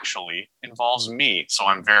time actually involves me, so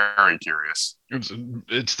I'm very curious.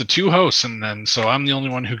 It's the 2 hosts, and then so I'm the only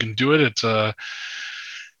one who can do it. It's not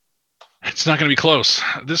going to be close.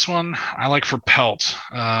 This one I like for Pelt.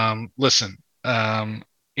 Listen,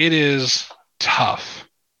 it is tough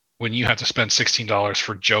when you have to spend $16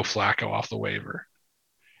 for Joe Flacco off the waiver.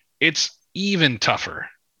 It's even tougher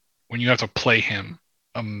when you have to play him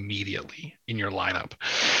immediately in your lineup.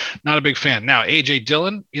 Not a big fan. Now, AJ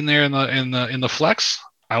Dillon in there in the flex,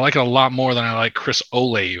 I like it a lot more than I like Chris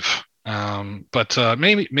Olave. But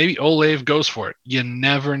maybe Olave goes for it. You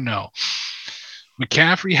never know.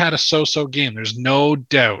 McCaffrey had a so-so game. There's no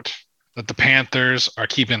doubt that the Panthers are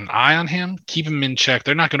keeping an eye on him, keep him in check.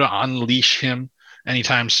 They're not going to unleash him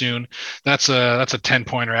anytime soon. That's a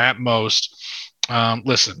 10-pointer at most.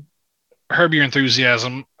 Listen, Herb your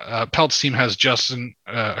enthusiasm. Pelt's team has Justin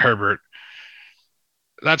Herbert.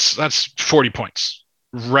 That's 40 points,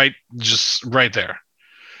 just right there.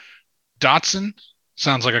 Dotson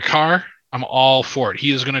sounds like a car. I'm all for it.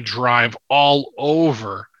 He is going to drive all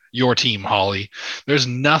over your team, Holly. There's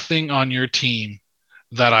nothing on your team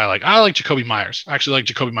that I like. I like Jacoby Myers. I actually like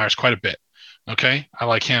Jacoby Myers quite a bit. Okay? I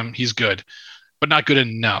like him. He's good, but not good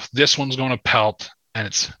enough. This one's going to Pelt, and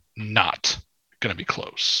it's not going to be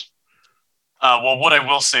close. Well, what I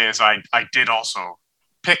will say is I did also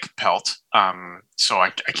pick Pelt, so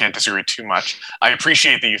I can't disagree too much. I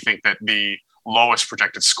appreciate that you think that the lowest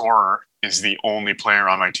projected scorer is the only player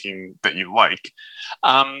on my team that you like.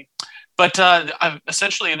 But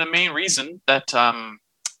essentially the main reason that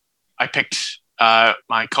I picked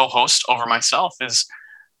my co-host over myself is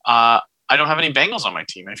I don't have any Bengals on my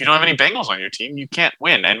team. And if you don't have any Bengals on your team, you can't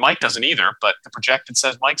win. And Mike doesn't either, but the projected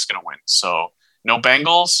says Mike's going to win. So no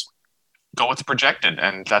Bengals, go with the projected.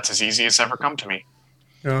 And that's as easy as ever come to me.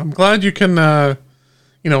 Yeah, I'm glad you can,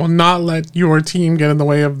 not let your team get in the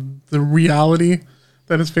way of the reality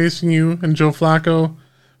that is facing you and Joe Flacco.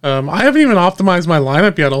 I haven't even optimized my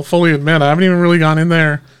lineup yet. I'll fully admit I haven't even really gone in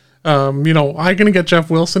there. I'm going to get Jeff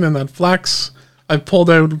Wilson in that flex. I've pulled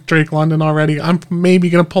out Drake London already. I'm maybe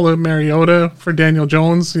going to pull out Mariota for Daniel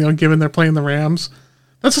Jones, given they're playing the Rams.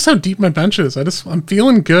 That's just how deep my bench is. I'm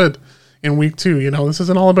feeling good in week 2. This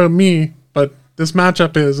isn't all about me, but this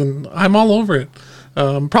matchup is, and I'm all over it.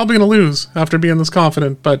 I'm probably going to lose after being this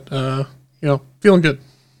confident, but, feeling good.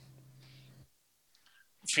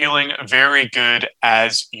 Feeling very good,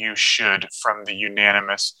 as you should, from the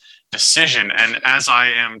unanimous decision. And as I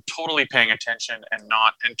am totally paying attention and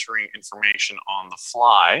not entering information on the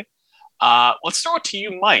fly, let's throw it to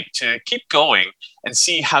you, Mike, to keep going and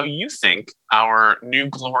see how you think our new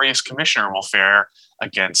glorious commissioner will fare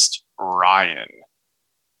against Ryan.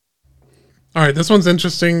 All right, this one's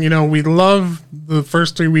interesting. We love the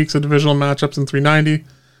first 3 weeks of divisional matchups in 390.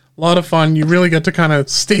 A lot of fun. You really get to kind of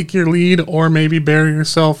stake your lead or maybe bury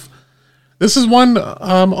yourself. This is one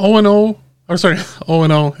 0-0. Or sorry,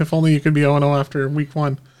 0-0. If only you could be 0-0 after week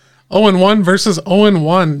 1. 0-1 versus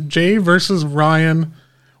 0-1. Jay versus Ryan.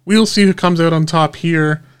 We'll see who comes out on top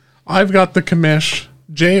here. I've got the commish.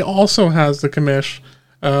 Jay also has the commish.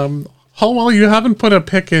 Hallwell, you haven't put a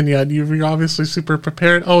pick in yet. You're obviously super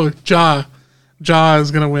prepared. Oh, Ja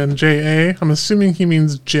is going to win. J-A. I'm assuming he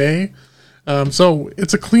means J. So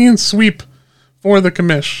it's a clean sweep for the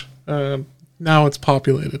commish. Now it's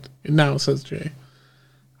populated. It now says J.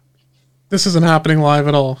 This isn't happening live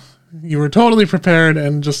at all. You were totally prepared,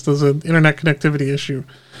 and just as an internet connectivity issue.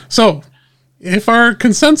 So, if our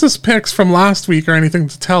consensus picks from last week are anything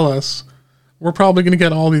to tell us, we're probably going to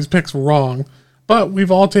get all these picks wrong. But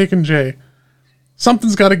we've all taken J.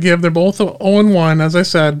 Something's got to give. They're both 0-1, as I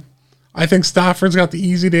said. I think Stafford's got the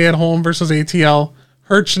easy day at home versus ATL.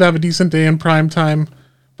 Hurts should have a decent day in prime time.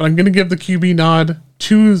 But I'm going to give the QB nod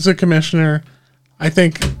to the commissioner. I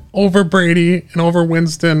think over Brady and over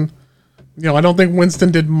Winston. I don't think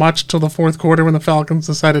Winston did much till the fourth quarter when the Falcons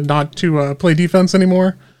decided not to play defense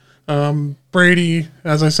anymore. Brady,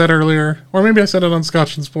 as I said earlier, or maybe I said it on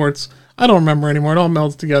Scotch and Sports. I don't remember anymore. It all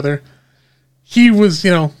melds together. He was,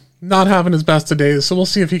 not having his best of days, so we'll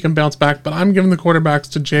see if he can bounce back. But I'm giving the quarterbacks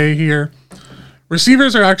to Jay here.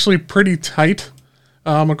 Receivers are actually pretty tight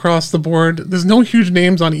across the board. There's no huge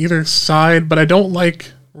names on either side, but I don't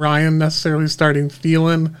like Ryan necessarily starting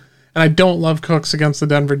Thielen, and I don't love Cooks against the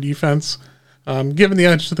Denver defense. Giving the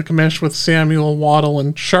edge to the commish with Samuel, Waddle,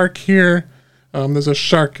 and Shark here. There's a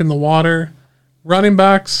shark in the water. Running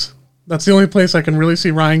backs, that's the only place I can really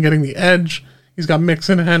see Ryan getting the edge. He's got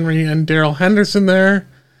Mixon, Henry, and Darrell Henderson there.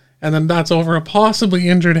 And then that's over a possibly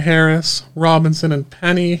injured Harris, Robinson, and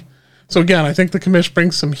Penny. So again, I think the commish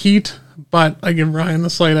brings some heat, but I give Ryan the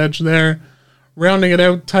slight edge there. Rounding it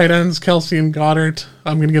out, tight ends, Kelsey and Goddard.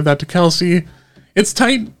 I'm going to give that to Kelsey. It's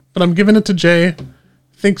tight, but I'm giving it to Jay.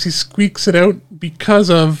 Thinks he squeaks it out because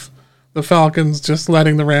of the Falcons just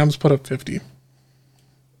letting the Rams put up 50.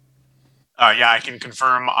 Yeah, I can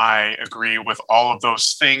confirm I agree with all of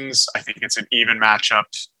those things. I think it's an even matchup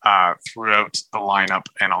throughout the lineup,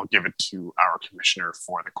 and I'll give it to our commissioner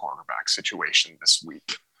for the quarterback situation this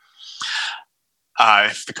week.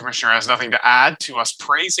 If the commissioner has nothing to add to us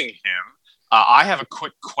praising him, I have a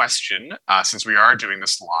quick question. Since we are doing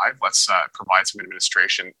this live, let's provide some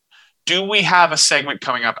administration. Do we have a segment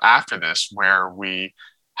coming up after this where we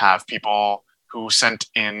have people who sent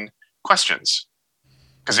in questions?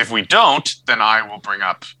 Because if we don't, then I will bring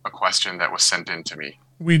up a question that was sent in to me.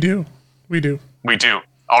 We do.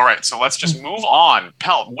 All right, so let's just move on.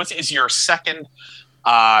 Pelt, what is your second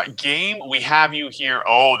game? We have you here.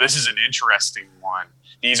 Oh, this is an interesting one.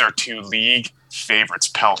 These are two league favorites.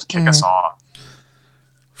 Pelt, kick us off.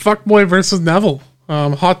 Fuckboy versus Neville.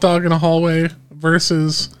 Hot dog in a hallway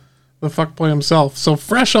versus the Fuckboy himself. So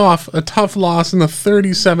fresh off a tough loss in the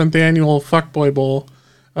 37th annual Fuckboy Bowl.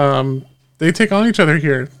 They take on each other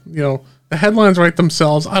here. The headlines write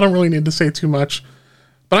themselves. I don't really need to say too much.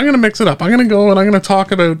 But I'm going to mix it up. I'm going to go and I'm going to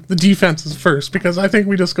talk about the defenses first, because I think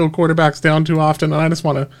we just go quarterbacks down too often, and I just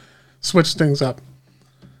want to switch things up.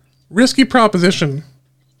 Risky proposition.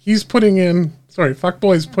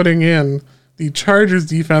 Fuckboy's putting in the Chargers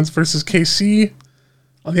defense versus KC.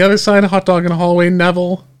 On the other side, hot dog in a hallway,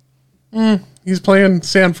 Neville. He's playing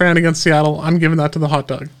San Fran against Seattle. I'm giving that to the hot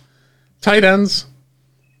dog. Tight ends.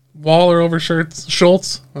 Waller over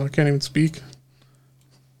Schultz. I can't even speak.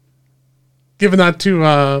 Giving that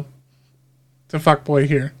to Fuckboy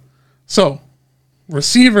here. So,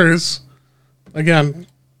 receivers, again,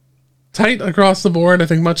 tight across the board. I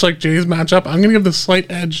think much like Jay's matchup, I'm going to give the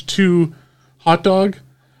slight edge to Hot Dog.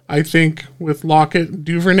 I think with Lockett,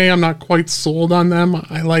 Duvernay, I'm not quite sold on them.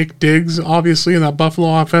 I like Diggs, obviously, in that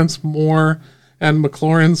Buffalo offense more, and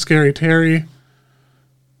McLaurin, Scary Terry.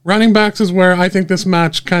 Running backs is where I think this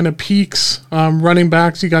match kind of peaks. Running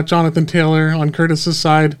backs, you got Jonathan Taylor on Curtis's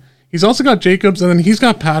side. He's also got Jacobs, and then he's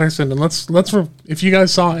got Patterson. And let's if you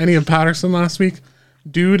guys saw any of Patterson last week,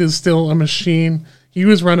 dude is still a machine. He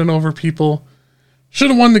was running over people. Should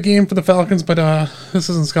have won the game for the Falcons, but this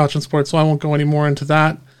isn't Scotch and Sports, so I won't go any more into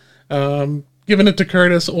that. Giving it to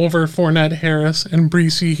Curtis over Fournette, Harris, and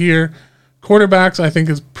Breesy here. Quarterbacks, I think,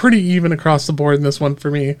 is pretty even across the board in this one for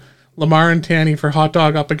me. Lamar and Tanny for Hot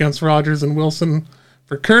Dog up against Rodgers and Wilson.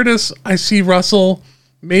 For Curtis, I see Russell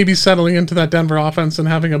maybe settling into that Denver offense and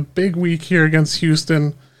having a big week here against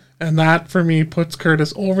Houston. And that, for me, puts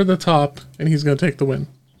Curtis over the top, and he's going to take the win.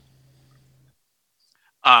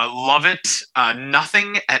 Love it.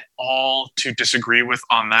 Nothing at all to disagree with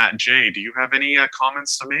on that. Jay, do you have any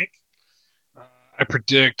comments to make? I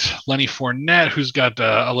predict Lenny Fournette, who's got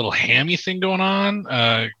a little hammy thing going on,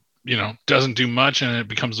 doesn't do much, and it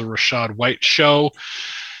becomes the Rachaad White show.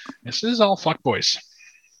 This is all fuckboys.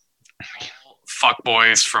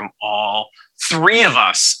 Fuckboys from all three of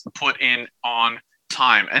us put in on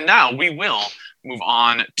time. And now we will move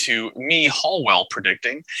on to me, Hallwell,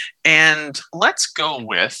 predicting, and let's go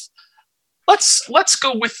with the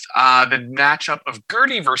matchup of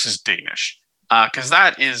Gertie versus Danish, because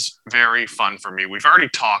that is very fun for me. We've already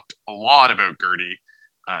talked a lot about Gertie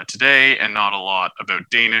today, and not a lot about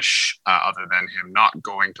Danish, other than him not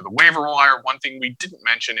going to the waiver wire. One thing we didn't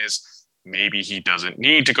mention is maybe he doesn't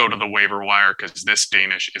need to go to the waiver wire because this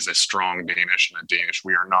Danish is a strong Danish and a Danish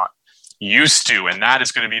we are not used to. And that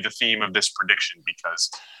is going to be the theme of this prediction,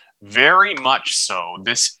 because very much so,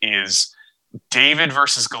 this is David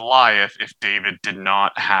versus Goliath if David did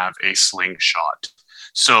not have a slingshot.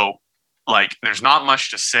 So, like, there's not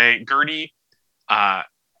much to say. Gertie,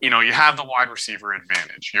 you have the wide receiver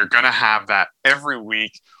advantage. You're going to have that every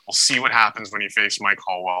week. We'll see what happens when you face Mike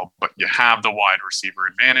Hallwell, but you have the wide receiver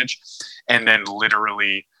advantage, and then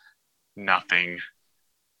literally nothing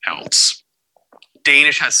else.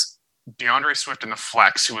 Danish has DeAndre Swift in the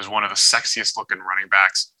flex, who is one of the sexiest looking running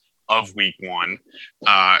backs of week one.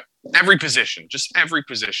 Every position.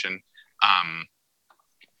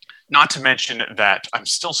 Not to mention that I'm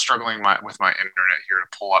still struggling with my internet here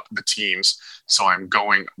to pull up the teams, so I'm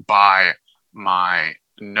going by my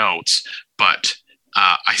notes. But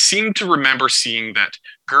I seem to remember seeing that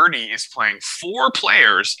Gertie is playing 4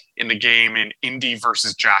 players in the game in Indy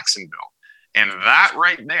versus Jacksonville. And that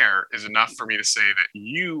right there is enough for me to say that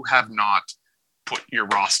you have not put your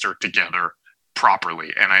roster together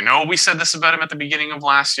properly. And I know we said this about him at the beginning of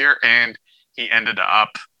last year, and he ended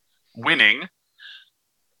up winning.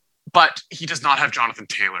 But he does not have Jonathan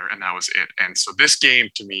Taylor, and that was it. And so this game,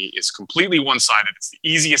 to me, is completely one-sided. It's the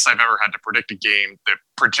easiest I've ever had to predict a game. The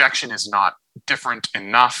projection is not different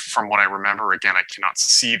enough from what I remember. Again, I cannot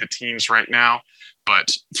see the teams right now.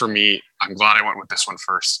 But for me, I'm glad I went with this one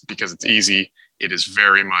first because it's easy. It is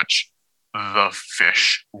very much the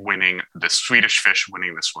Swedish fish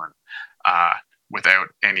winning this one without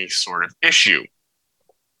any sort of issue.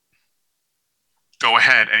 Go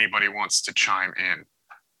ahead. Anybody wants to chime in?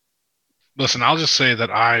 Listen, I'll just say that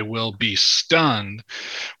I will be stunned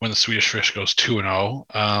when the Swedish Fish goes 2-0.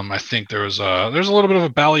 I think there's a little bit of a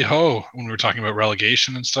bally-ho when we were talking about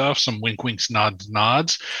relegation and stuff, some wink-winks,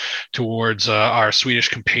 nods towards our Swedish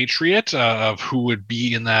compatriot of who would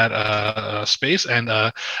be in that space. And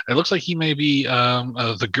it looks like he may be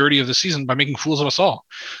the Gertie of the season by making fools of us all.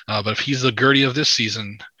 But if he's the Gertie of this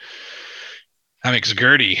season, that makes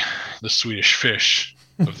Gertie the Swedish Fish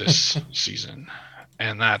of this season.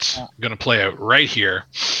 And that's going to play out right here.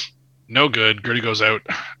 No good. Gertie goes out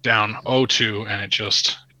down 0-2, and it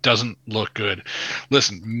just doesn't look good.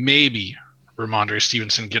 Listen, maybe Ramondre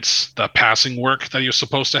Stevenson gets the passing work that he was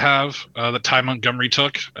supposed to have that Ty Montgomery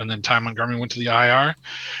took, and then Ty Montgomery went to the IR.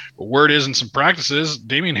 But word is in some practices,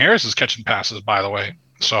 Damian Harris is catching passes, by the way.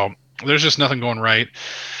 So there's just nothing going right.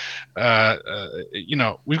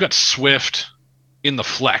 We've got Swift in the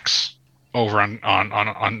flex over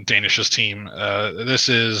on Danish's team. This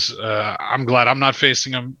is I'm glad I'm not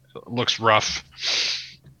facing him. It looks rough.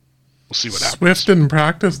 We'll see what happens. Swift didn't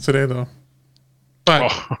practice today though.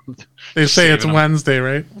 But they say it's Wednesday,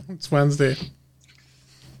 right? It's Wednesday.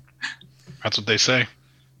 That's what they say.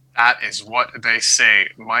 That is what they say.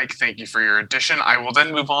 Mike, thank you for your addition. I will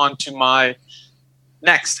then move on to my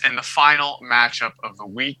next and the final matchup of the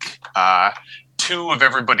week. 2 of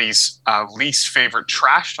everybody's least favorite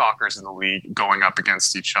trash talkers in the league going up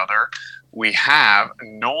against each other. We have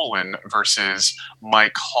Nolan versus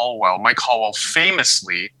Mike Hallwell. Mike Hallwell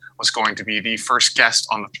famously was going to be the first guest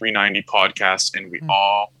on the 390 podcast, and we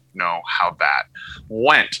all know how that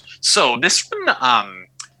went. So this one,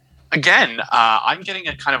 again, I'm getting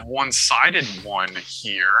a kind of one-sided one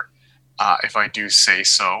here, if I do say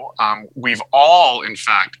so. We've all, in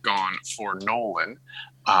fact, gone for Nolan,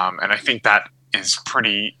 and I think that is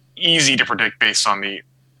pretty easy to predict based on the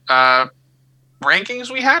rankings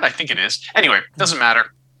we had. I think it is. Anyway, doesn't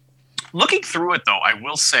matter. Looking through it, though, I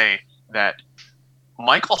will say that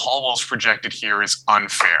Michael Hallwell's projected here is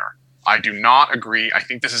unfair. I do not agree. I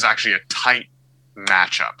think this is actually a tight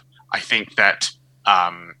matchup. I think that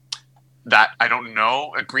I don't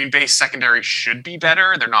know. A Green Bay secondary should be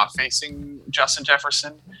better. They're not facing Justin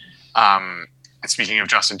Jefferson. And speaking of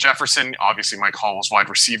Justin Jefferson, obviously Mike Hallwell's wide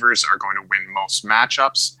receivers are going to win most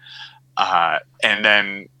matchups. And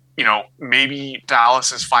then, maybe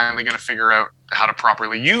Dallas is finally going to figure out how to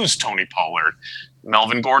properly use Tony Pollard.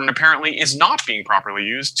 Melvin Gordon apparently is not being properly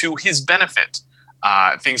used to his benefit.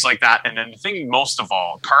 Things like that. And then the thing most of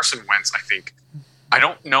all, Carson Wentz, I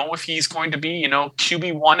don't know if he's going to be,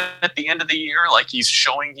 QB1 at the end of the year, like he's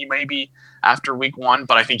showing he may be after week 1,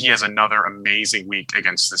 but I think he has another amazing week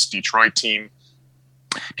against this Detroit team.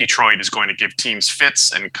 Detroit is going to give teams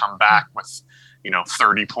fits and come back with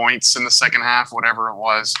 30 points in the second half, whatever it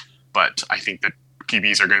was. But I think that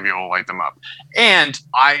PBs are going to be able to light them up. And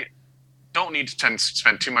I don't need to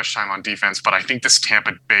spend too much time on defense, but I think this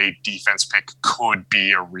Tampa Bay defense pick could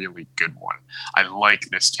be a really good one. I like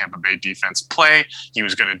this Tampa Bay defense play. He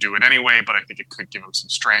was going to do it anyway, but I think it could give him some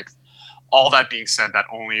strength. All that being said, that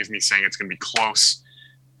only is me saying it's going to be close.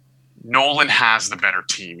 Nolan has the better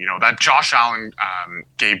team. That Josh Allen,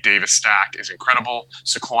 Gabe Davis stack is incredible.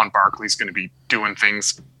 Saquon Barkley's going to be doing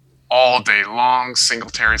things all day long.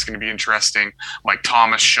 Singletary's going to be interesting. Mike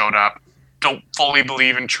Thomas showed up. Don't fully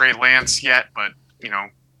believe in Trey Lance yet, but,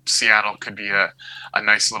 Seattle could be a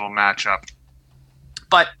nice little matchup.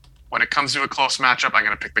 But when it comes to a close matchup, I'm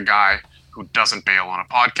going to pick the guy who doesn't bail on a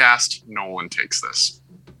podcast. Nolan takes this.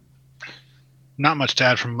 Not much to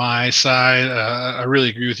add from my side. I really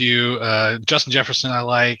agree with you. Justin Jefferson, I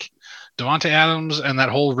like. Devontae Adams and that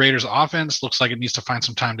whole Raiders offense looks like it needs to find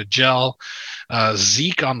some time to gel.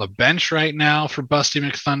 Zeke on the bench right now for Busty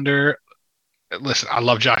McThunder. Listen, I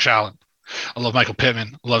love Josh Allen. I love Michael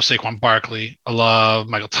Pittman. I love Saquon Barkley. I love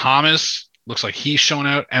Michael Thomas. Looks like he's shown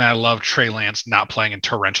out. And I love Trey Lance not playing in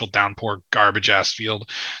torrential downpour garbage-ass field.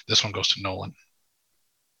 This one goes to Nolan.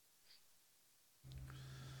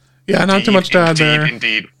 Yeah, not too much to add there.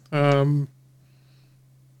 Indeed. I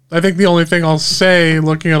think the only thing I'll say,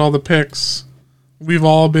 looking at all the picks, we've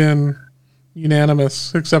all been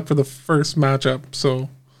unanimous except for the first matchup. So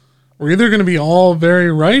we're either going to be all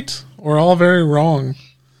very right or all very wrong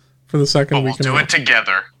for the second week. We'll do it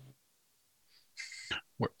together.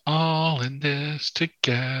 We're all in this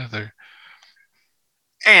together.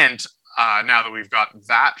 And now that we've got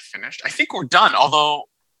that finished, I think we're done. Although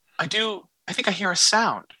I think I hear a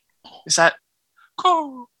sound. Is that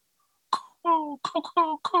coo, coo, coo,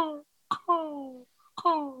 coo, coo, coo,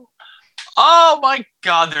 coo. Oh my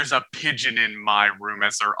God, there's a pigeon in my room,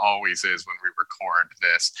 as there always is when we record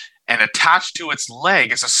this. And attached to its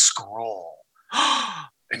leg is a scroll.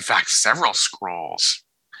 In fact, several scrolls.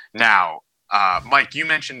 Now, Mike, you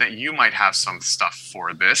mentioned that you might have some stuff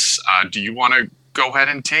for this. Do you want to go ahead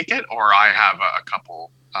and take it? Or I have a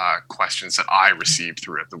couple questions that I received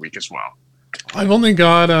throughout the week as well. I've only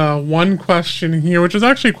got one question here, which is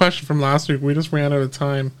actually a question from last week. We just ran out of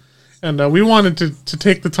time. And we wanted to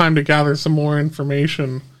take the time to gather some more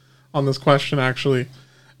information on this question, actually.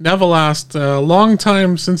 Neville asked, long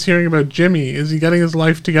time since hearing about Jimmy. Is he getting his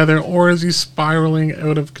life together or is he spiraling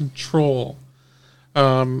out of control?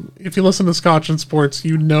 If you listen to Scotch and Sports,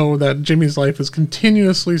 you know that Jimmy's life is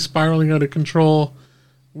continuously spiraling out of control.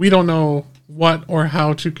 We don't know what or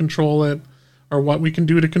how to control it or what we can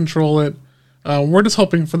do to control it. We're just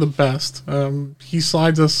hoping for the best. He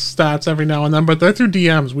slides us stats every now and then, but they're through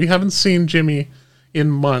DMs. We haven't seen Jimmy in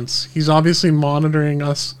months. He's obviously monitoring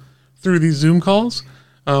us through these Zoom calls.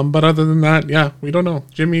 But other than that, yeah, we don't know.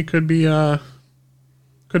 Jimmy could be in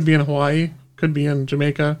Hawaii, could be in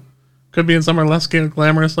Jamaica, could be in somewhere less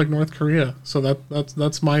glamorous like North Korea. So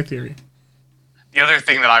that's my theory. The other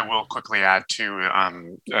thing that I will quickly add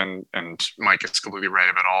to, and Mike is completely right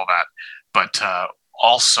about all that, but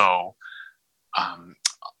also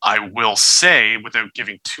I will say, without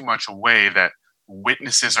giving too much away, that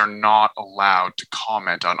witnesses are not allowed to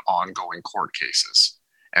comment on ongoing court cases.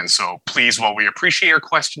 And so please, while we appreciate your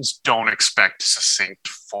questions, don't expect succinct,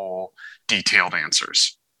 full, detailed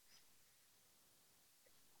answers.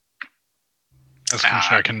 As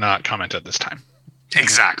Commissioner, I cannot comment at this time.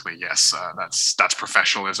 Exactly. Yes, that's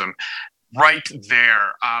professionalism, right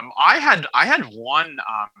there. I had one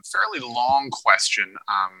fairly long question,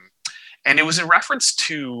 and it was in reference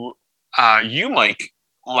to you, Mike,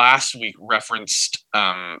 last week referenced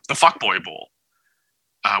the Fuckboy Bowl,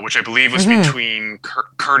 which I believe was between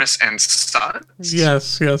Curtis and Suds.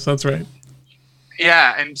 Yes, that's right.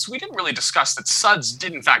 Yeah, and so we didn't really discuss that Suds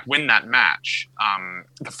did in fact win that match,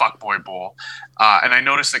 the Fuckboy Bowl, and I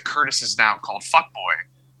noticed that Curtis is now called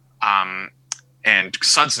Fuckboy, and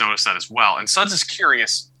Suds noticed that as well. And Suds is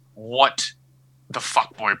curious what the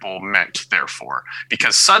Fuckboy Bowl meant, therefore,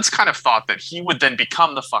 because Suds kind of thought that he would then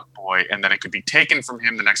become the Fuckboy, and then it could be taken from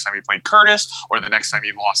him the next time he played Curtis, or the next time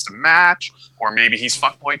he lost a match, or maybe he's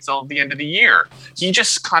Fuckboy till the end of the year. He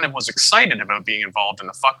just kind of was excited about being involved in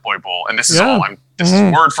the Fuckboy Bowl, and this is all this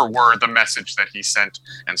is word for word the message that he sent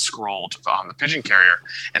and scrolled on the pigeon carrier.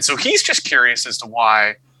 And so he's just curious as to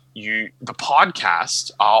why the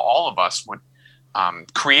podcast, all of us would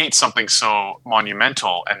create something so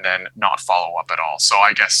monumental and then not follow up at all. So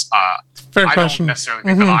I guess Fair I question. don't necessarily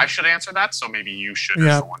think that I should answer that, so maybe you should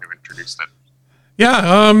as the one who introduced it.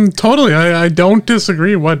 Yeah, totally. I don't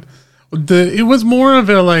disagree. It was more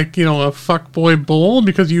of a a fuckboy bowl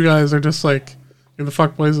because you guys are just like You're the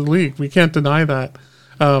fuckboys of the league. We can't deny that.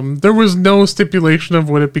 There was no stipulation of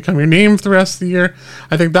would it become your name for the rest of the year.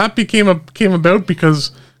 I think that came about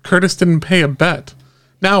because Curtis didn't pay a bet.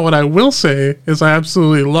 Now, what I will say is I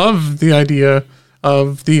absolutely love the idea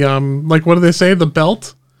of the, like, what do they say? The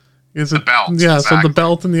belt? Is it The belt, Yeah, exactly. so the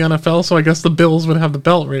belt in the NFL. So I guess the Bills would have the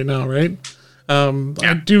belt right now, right?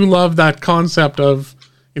 I do love that concept of,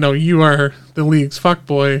 you are the league's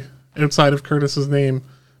fuckboy outside of Curtis's name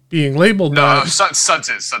being labeled No, that. Suds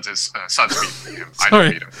beat him. I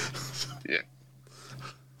Sorry. didn't beat him. Yeah.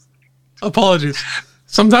 Apologies.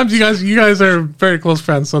 Sometimes you guys are very close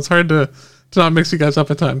friends, so it's hard to not mix you guys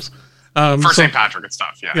up at times. For So- St. Patrick and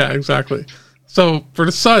stuff, yeah. Yeah, exactly. So for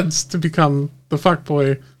the Suds to become the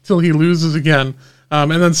fuckboy till he loses again,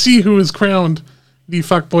 and then see who is crowned the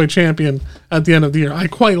fuckboy champion at the end of the year. I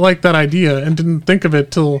quite like that idea and didn't think of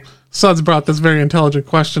it till Suds brought this very intelligent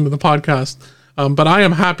question to the podcast. But I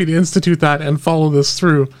am happy to institute that and follow this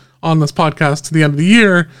through on this podcast to the end of the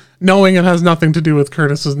year, knowing it has nothing to do with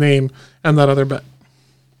Curtis's name and that other bet.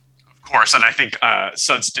 Of course, and I think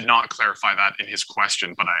Suds did not clarify that in his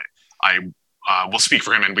question, but I will speak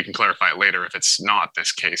for him and we can clarify it later if it's not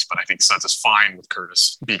this case. But I think Suds is fine with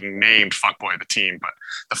Curtis being named fuckboy of the team, but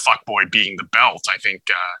the fuckboy being the belt. I think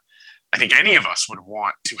any of us would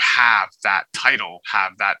want to have that title,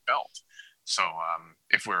 have that belt. So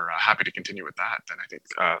if we're happy to continue with that, then I think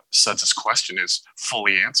Suds' question is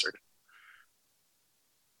fully answered.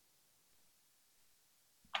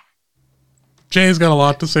 Jay's got a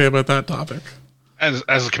lot to say about that topic. As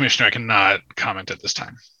a commissioner, I cannot comment at this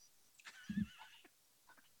time.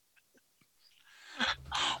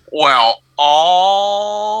 Well,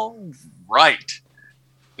 all right.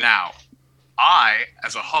 Now, I,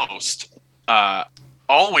 as a host,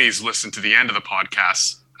 always listen to the end of the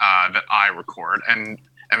podcast that I record and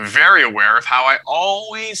am very aware of how I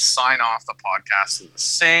always sign off the podcast in the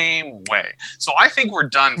same way. So I think we're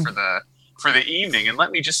done for the evening, and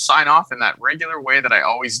let me just sign off in that regular way that I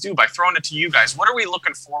always do by throwing it to you guys. What are we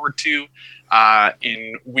looking forward to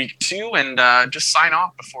in week 2, and just sign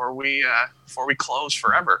off before we close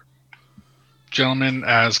forever. Gentlemen,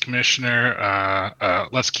 as commissioner,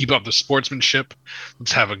 let's keep up the sportsmanship.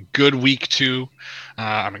 Let's have a good week 2.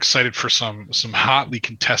 I'm excited for some hotly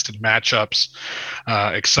contested matchups.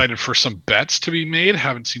 Excited for some bets to be made.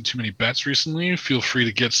 Haven't seen too many bets recently. Feel free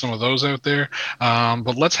to get some of those out there.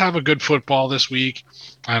 But let's have a good football this week,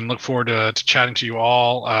 and look forward to chatting to you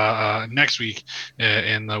all next week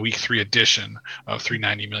in the week 3 edition of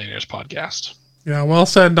 390 Millionaires podcast. Yeah, well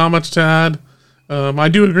said. Not much to add. I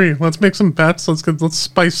do agree. Let's make some bets. Let's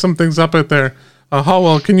spice some things up out there.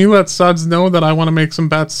 Howell, can you let Suds know that I want to make some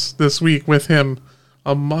bets this week with him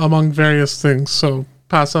among various things? So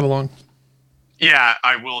pass that along. Yeah,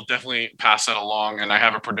 I will definitely pass that along, and I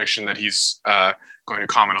have a prediction that he's going to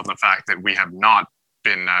comment on the fact that we have not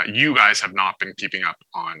been, you guys have not been keeping up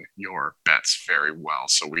on your bets very well,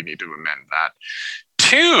 so we need to amend that.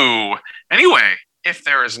 2, anyway, if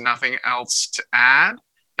there is nothing else to add,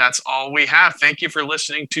 that's all we have. Thank you for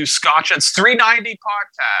listening to Scotch and 390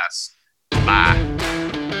 podcast.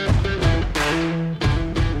 Bye.